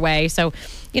taxes either way. So,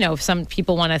 if some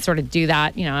people want to sort of do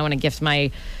that, I want to gift my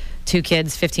 2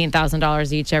 kids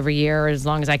 $15,000 each every year as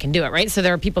long as I can do it, right? So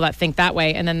there are people that think that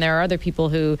way. And then there are other people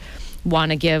who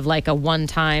want to give like a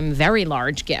one-time very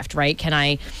large gift, right? Can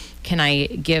I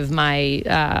give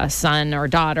my son or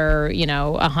daughter,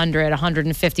 $100,000,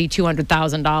 $150,000,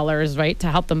 $200,000, right, to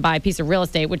help them buy a piece of real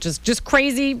estate, which is just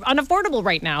crazy unaffordable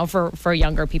right now for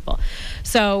younger people.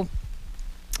 So,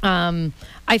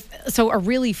 so a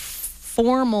really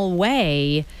formal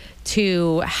way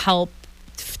to help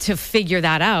to figure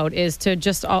that out is to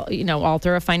just,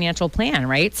 alter a financial plan,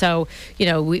 right? So,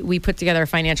 we put together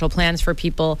financial plans for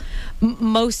people.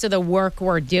 Most of the work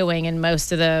we're doing and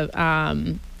most of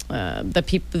the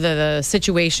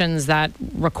situations that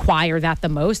require that the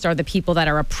most are the people that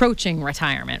are approaching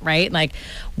retirement, right? Like,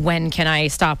 when can I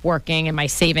stop working? Am I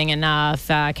saving enough?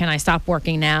 Can I stop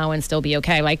working now and still be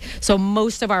okay? Like, so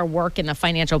most of our work in the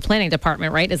financial planning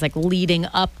department, right, is like leading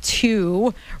up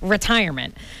to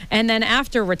retirement. And then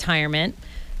after retirement,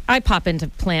 I pop into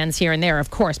plans here and there,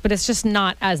 of course, but it's just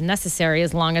not as necessary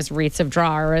as long as rates of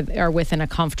draw are within a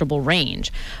comfortable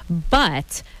range.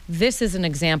 But this is an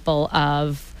example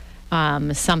of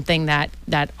something that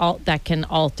can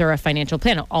alter a financial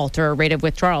plan, alter a rate of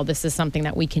withdrawal. This is something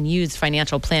that we can use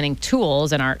financial planning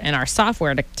tools in our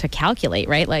software to calculate,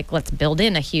 right? Like, let's build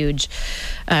in a huge,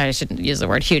 I shouldn't use the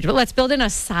word huge, but let's build in a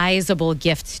sizable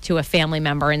gift to a family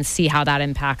member and see how that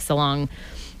impacts the long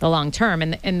term,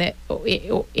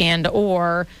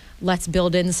 or let's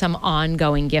build in some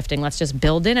ongoing gifting. Let's just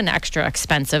build in an extra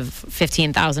expensive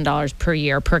 $15,000 per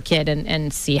year per kid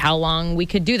and see how long we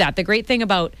could do that. The great thing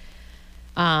about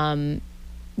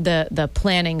the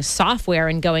planning software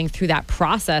and going through that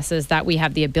process is that we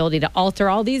have the ability to alter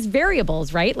all these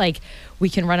variables, right? Like, we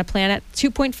can run a plan at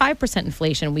 2.5%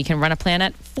 inflation. We can run a plan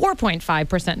at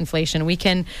 4.5% inflation. We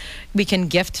can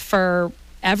gift for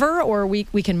ever, or we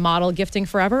can model gifting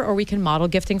forever, or we can model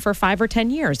gifting for 5 or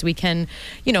 10 years. We can,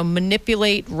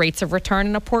 manipulate rates of return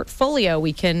in a portfolio.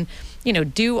 We can,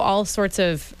 do all sorts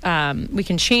of, we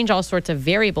can change all sorts of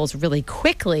variables really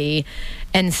quickly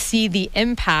and see the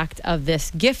impact of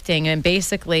this gifting. And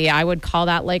basically, I would call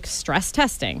that like stress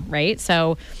testing, right?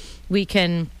 So we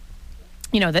can,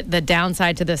 the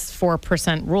downside to this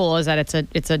 4% rule is that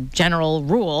it's a general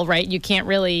rule, right? You can't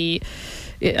really,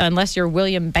 unless you're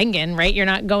William Bengen, right? You're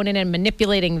not going in and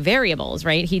manipulating variables,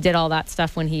 right? He did all that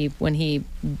stuff when he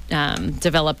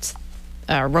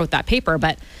wrote that paper.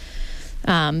 But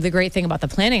the great thing about the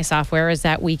planning software is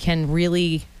that we can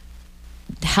really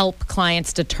help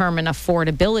clients determine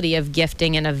affordability of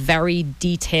gifting in a very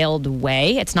detailed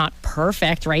way. It's not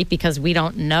perfect, right? Because we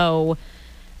don't know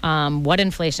what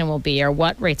inflation will be, or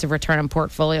what rates of return on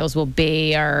portfolios will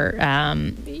be, or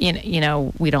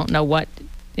we don't know what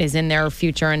is in their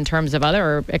future in terms of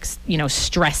other,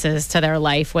 stresses to their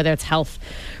life, whether it's health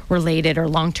related or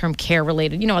long-term care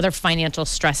related, other financial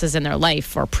stresses in their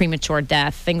life, or premature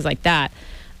death, things like that.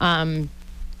 But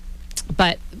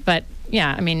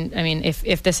yeah, I mean,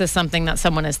 if this is something that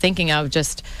someone is thinking of,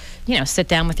 just, sit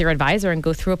down with your advisor and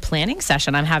go through a planning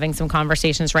session. I'm having some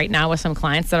conversations right now with some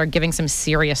clients that are giving some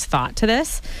serious thought to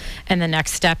this. And the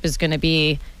next step is going to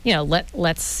be,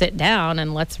 let's sit down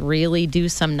and let's really do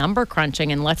some number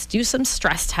crunching, and let's do some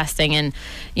stress testing, and,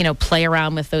 play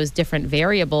around with those different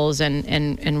variables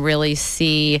and really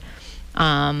see,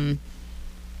 I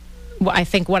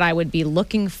think what I would be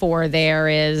looking for there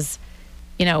is,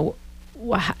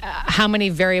 how many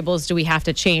variables do we have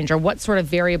to change, or what sort of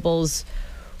variables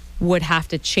would have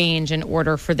to change in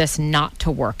order for this not to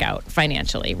work out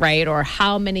financially, right? Or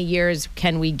how many years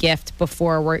can we gift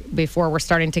before we're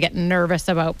starting to get nervous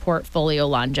about portfolio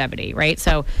longevity, right?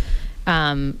 So,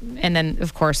 and then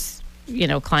of course,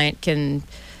 client can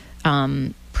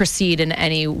proceed in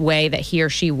any way that he or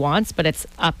she wants, but it's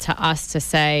up to us to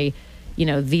say,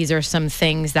 these are some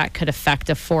things that could affect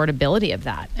affordability of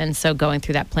that. And so going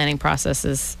through that planning process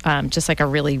is just like a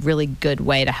really, really good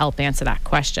way to help answer that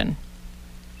question.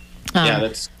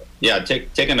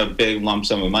 Taking a big lump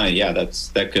sum of money. Yeah,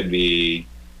 that could be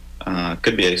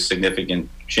a significant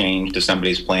change to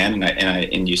somebody's plan.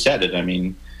 And you said it. I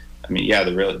mean,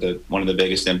 the one of the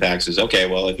biggest impacts is, okay,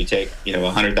 well, if you take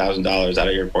 $100,000 out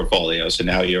of your portfolio, so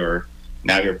now your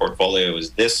portfolio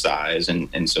is this size,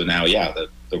 and so now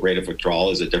the rate of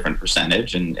withdrawal is a different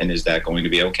percentage, and is that going to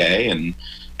be okay? And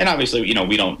And obviously,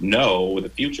 we don't know the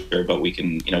future, but we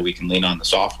can lean on the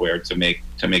software to make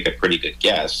a pretty good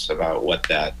guess about what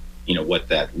that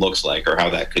looks like, or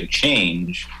how that could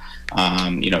change,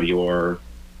 your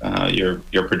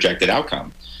projected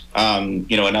outcome.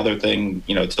 Another thing,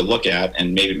 to look at,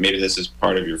 and maybe this is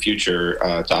part of your future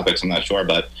topics, I'm not sure,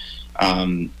 but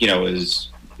is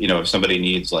if somebody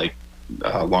needs like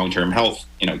long-term health,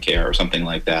 care or something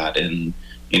like that, and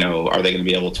are they going to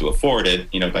be able to afford it,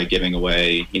 by giving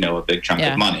away, a big chunk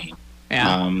of money?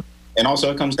 Yeah. And also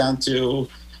it comes down to,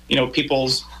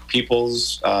 people's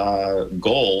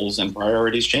goals and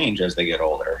priorities change as they get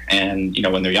older. And,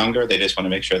 when they're younger, they just want to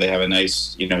make sure they have a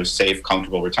nice, safe,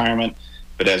 comfortable retirement.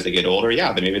 But as they get older,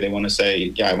 maybe they want to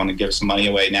say, I want to give some money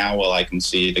away now while I can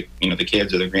see the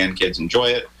kids or the grandkids enjoy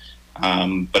it.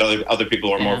 But other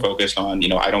people are more focused on,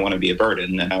 I don't want to be a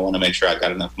burden, and I want to make sure I've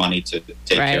got enough money to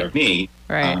take care of me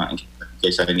in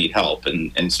case I need help.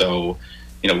 And so,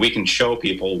 we can show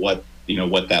people what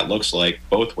that looks like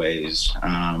both ways.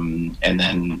 And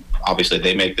then obviously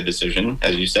they make the decision,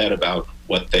 as you said, about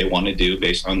what they want to do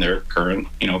based on their current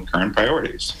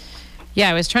priorities.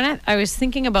 Yeah, I was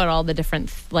thinking about all the different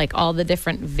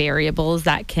variables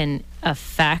that can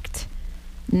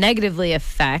negatively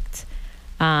affect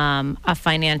your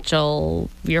financial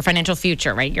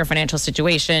future, right? Your financial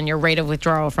situation, your rate of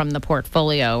withdrawal from the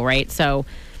portfolio, right? So,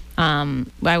 when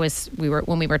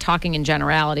we were talking in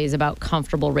generalities about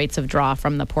comfortable rates of draw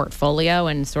from the portfolio,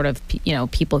 and sort of,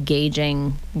 people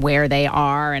gauging where they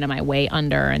are, and am I way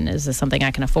under, and is this something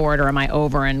I can afford, or am I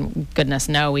over, and goodness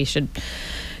no, we should,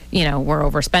 we're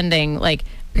overspending. Like,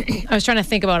 I was trying to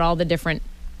think about all the different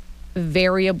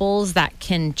variables that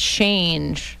can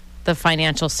change the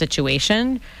financial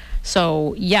situation.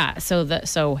 So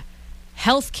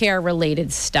healthcare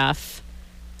related stuff,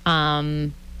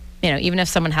 even if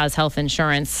someone has health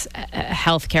insurance,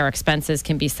 healthcare expenses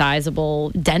can be sizable.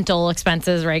 Dental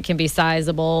expenses, right, can be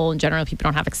sizable. In general, people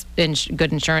don't have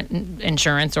good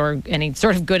insurance or any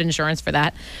sort of good insurance for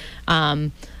that.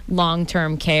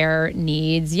 Long-term care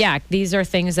needs. Yeah, these are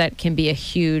things that can be a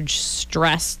huge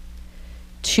stress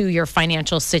to your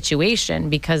financial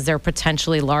situation because they're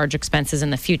potentially large expenses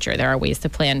in the future. There are ways to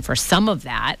plan for some of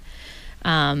that.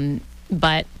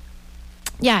 But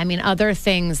yeah, other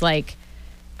things like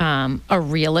a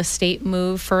real estate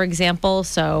move, for example.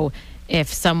 So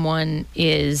if someone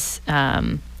is,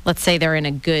 let's say they're in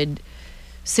a good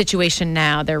situation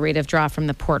now, their rate of draw from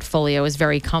the portfolio is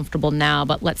very comfortable now,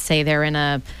 but let's say they're in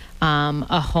a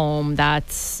home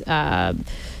that's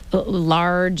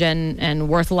large and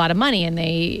worth a lot of money, and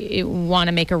they want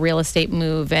to make a real estate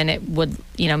move, and it would,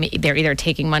 they're either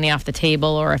taking money off the table,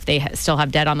 or if they still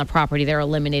have debt on the property, they're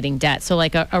eliminating debt. So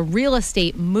like a real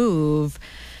estate move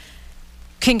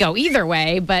can go either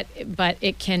way, but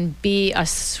it can be a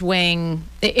swing.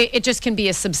 It just can be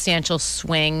a substantial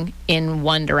swing in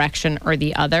one direction or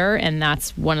the other, and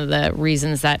that's one of the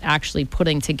reasons that actually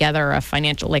putting together a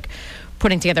financial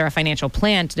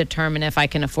plan to determine if I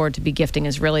can afford to be gifting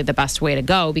is really the best way to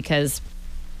go. Because,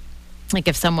 like,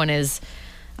 if someone is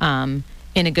in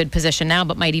a good position now,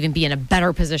 but might even be in a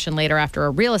better position later after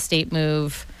a real estate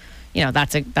move,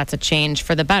 that's a change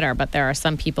for the better. But there are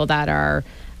some people that are,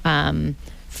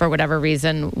 for whatever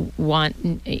reason,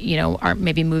 are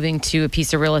maybe moving to a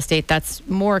piece of real estate that's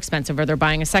more expensive, or they're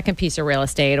buying a second piece of real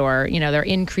estate, or, they're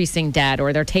increasing debt,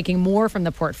 or they're taking more from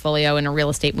the portfolio in a real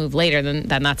estate move later,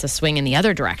 then that's a swing in the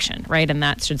other direction, right? And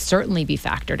that should certainly be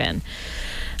factored in.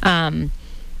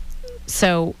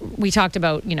 So we talked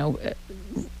about,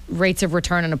 rates of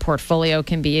return in a portfolio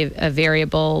can be a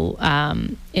variable.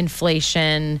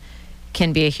 Inflation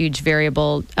can be a huge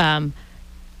variable.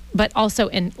 But also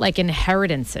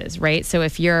inheritances, right? So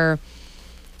if you're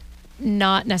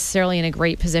not necessarily in a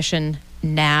great position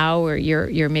now, or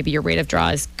maybe your rate of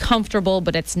draw is comfortable,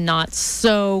 but it's not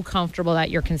so comfortable that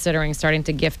you're considering starting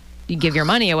to give your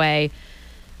money away,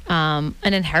 an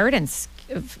inheritance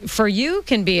for you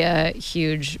can be a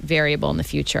huge variable in the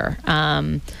future.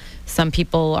 Some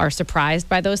people are surprised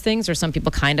by those things, or some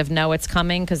people kind of know it's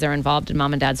coming because they're involved in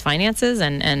mom and dad's finances,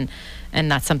 and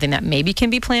that's something that maybe can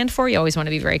be planned for. You always want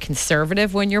to be very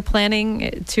conservative when you're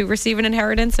planning to receive an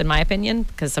inheritance, in my opinion,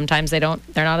 because sometimes they're not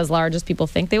as large as people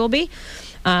think they will be.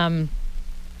 And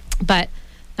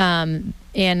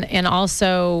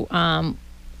also I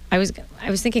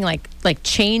was thinking like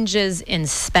changes in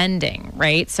spending,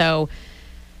 right? So,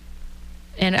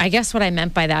 and I guess what I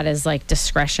meant by that is like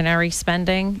discretionary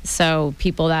spending. So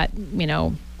people that,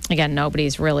 again,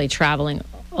 nobody's really traveling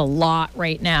a lot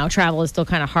right now. Travel is still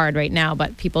kind of hard right now,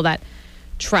 but people that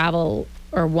travel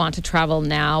or want to travel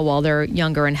now while they're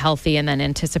younger and healthy, and then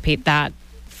anticipate that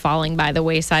falling by the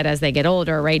wayside as they get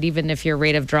older, right? Even if your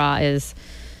rate of draw is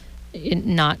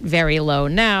not very low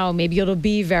now, maybe it'll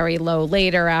be very low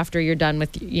later after you're done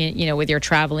with, with your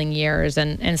traveling years.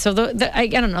 And so I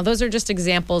don't know, those are just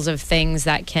examples of things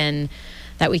that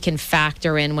we can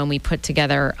factor in when we put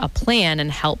together a plan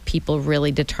and help people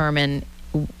really determine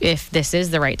if this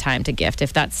is the right time to gift,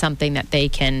 if that's something that they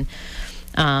can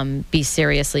be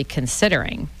seriously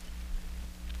considering.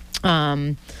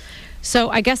 So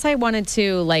I guess I wanted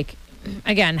to, like,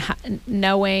 again,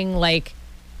 knowing like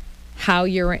how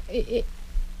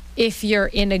if you're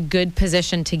in a good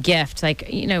position to gift, like,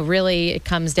 really it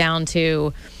comes down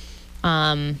to,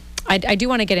 I do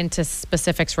want to get into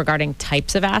specifics regarding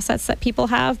types of assets that people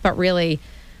have, but really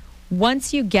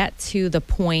once you get to the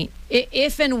point,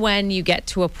 if and when you get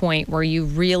to a point where you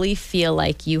really feel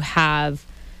like you have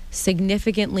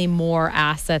significantly more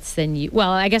assets than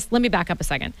I guess let me back up a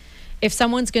second. If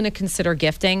someone's going to consider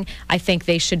gifting, I think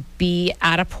they should be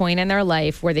at a point in their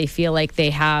life where they feel like they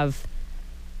have,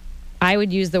 I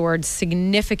would use the word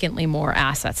significantly more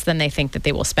assets than they think that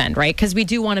they will spend, right? Because we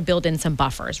do want to build in some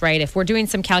buffers, right? If we're doing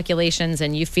some calculations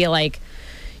and you feel like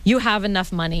you have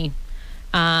enough money,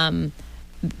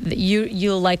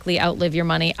 you'll likely outlive your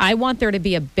money. I want there to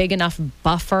be a big enough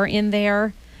buffer in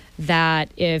there that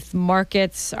if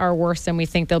markets are worse than we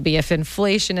think they'll be, if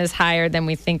inflation is higher than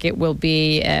we think it will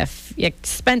be, if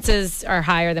expenses are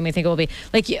higher than we think it will be,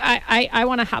 like I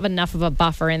want to have enough of a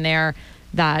buffer in there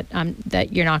that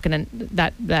you're not going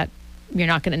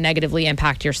to negatively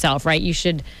impact yourself, right? You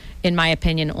should, in my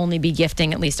opinion, only be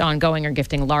gifting at least ongoing or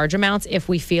gifting large amounts if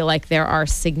we feel like there are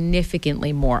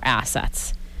significantly more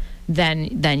assets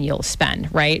than you'll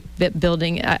spend, right?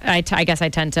 Building, I guess I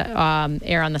tend to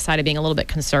err on the side of being a little bit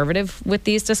conservative with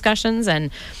these discussions, and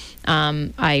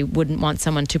I wouldn't want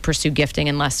someone to pursue gifting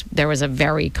unless there was a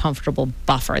very comfortable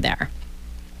buffer there.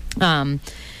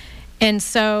 And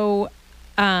so,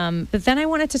 but then I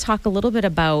wanted to talk a little bit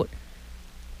about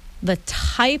the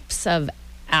types of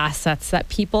assets that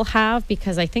people have,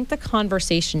 because I think the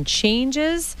conversation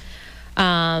changes.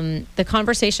 The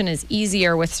conversation is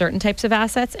easier with certain types of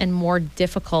assets and more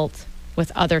difficult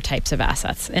with other types of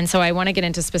assets. And so I want to get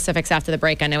into specifics after the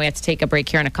break. I know we have to take a break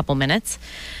here in a couple minutes.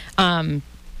 But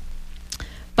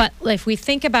if we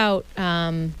think about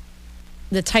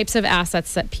the types of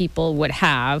assets that people would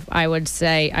have, I would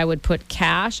say I would put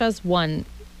cash as one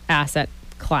asset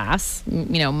class,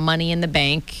 money in the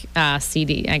bank,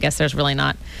 CD. I guess there's really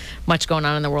not much going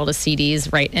on in the world of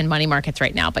CDs, right, and money markets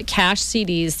right now. But cash,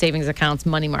 CDs, savings accounts,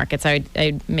 money markets,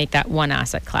 I'd make that one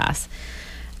asset class.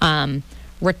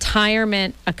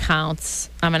 Retirement accounts,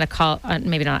 I'm going to call,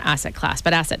 maybe not asset class,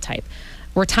 but asset type.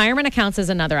 Retirement accounts is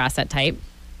another asset type.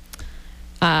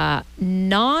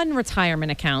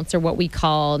 Non-retirement accounts, or what we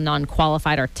call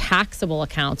non-qualified or taxable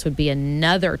accounts, would be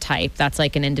another type. That's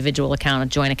like an individual account, a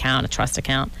joint account, a trust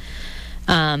account.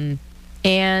 And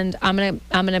I'm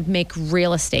gonna make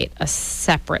real estate a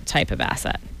separate type of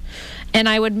asset. And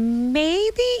I would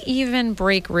maybe even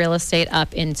break real estate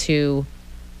up into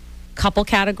a couple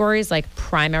categories, like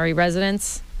primary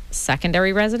residence,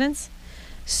 secondary residence.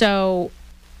 So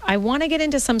I want to get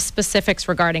into some specifics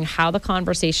regarding how the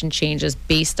conversation changes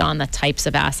based on the types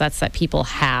of assets that people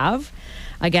have.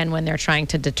 Again, when they're trying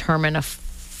to determine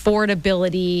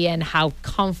affordability and how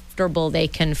comfortable they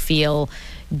can feel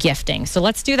gifting. So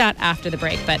let's do that after the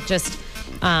break. But just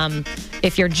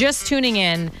if you're just tuning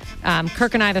in,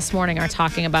 Kirk and I this morning are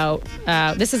talking about,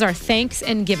 this is our Thanks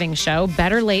and Giving show,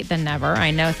 better late than never. I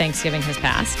know Thanksgiving has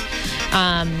passed.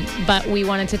 But we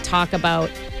wanted to talk about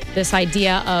this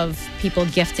idea of people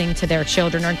gifting to their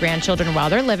children or grandchildren while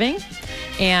they're living,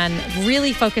 and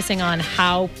really focusing on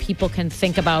how people can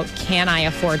think about, can I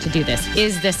afford to do this?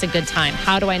 Is this a good time?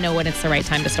 How do I know when it's the right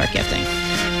time to start gifting?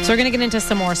 So we're going to get into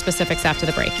some more specifics after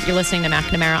the break. You're listening to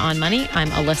McNamara on Money. I'm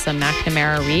Alyssa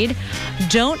McNamara Reed.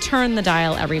 Don't turn the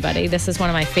dial, everybody. This is one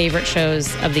of my favorite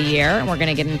shows of the year, and we're going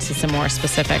to get into some more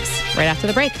specifics right after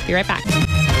the break. Be right back.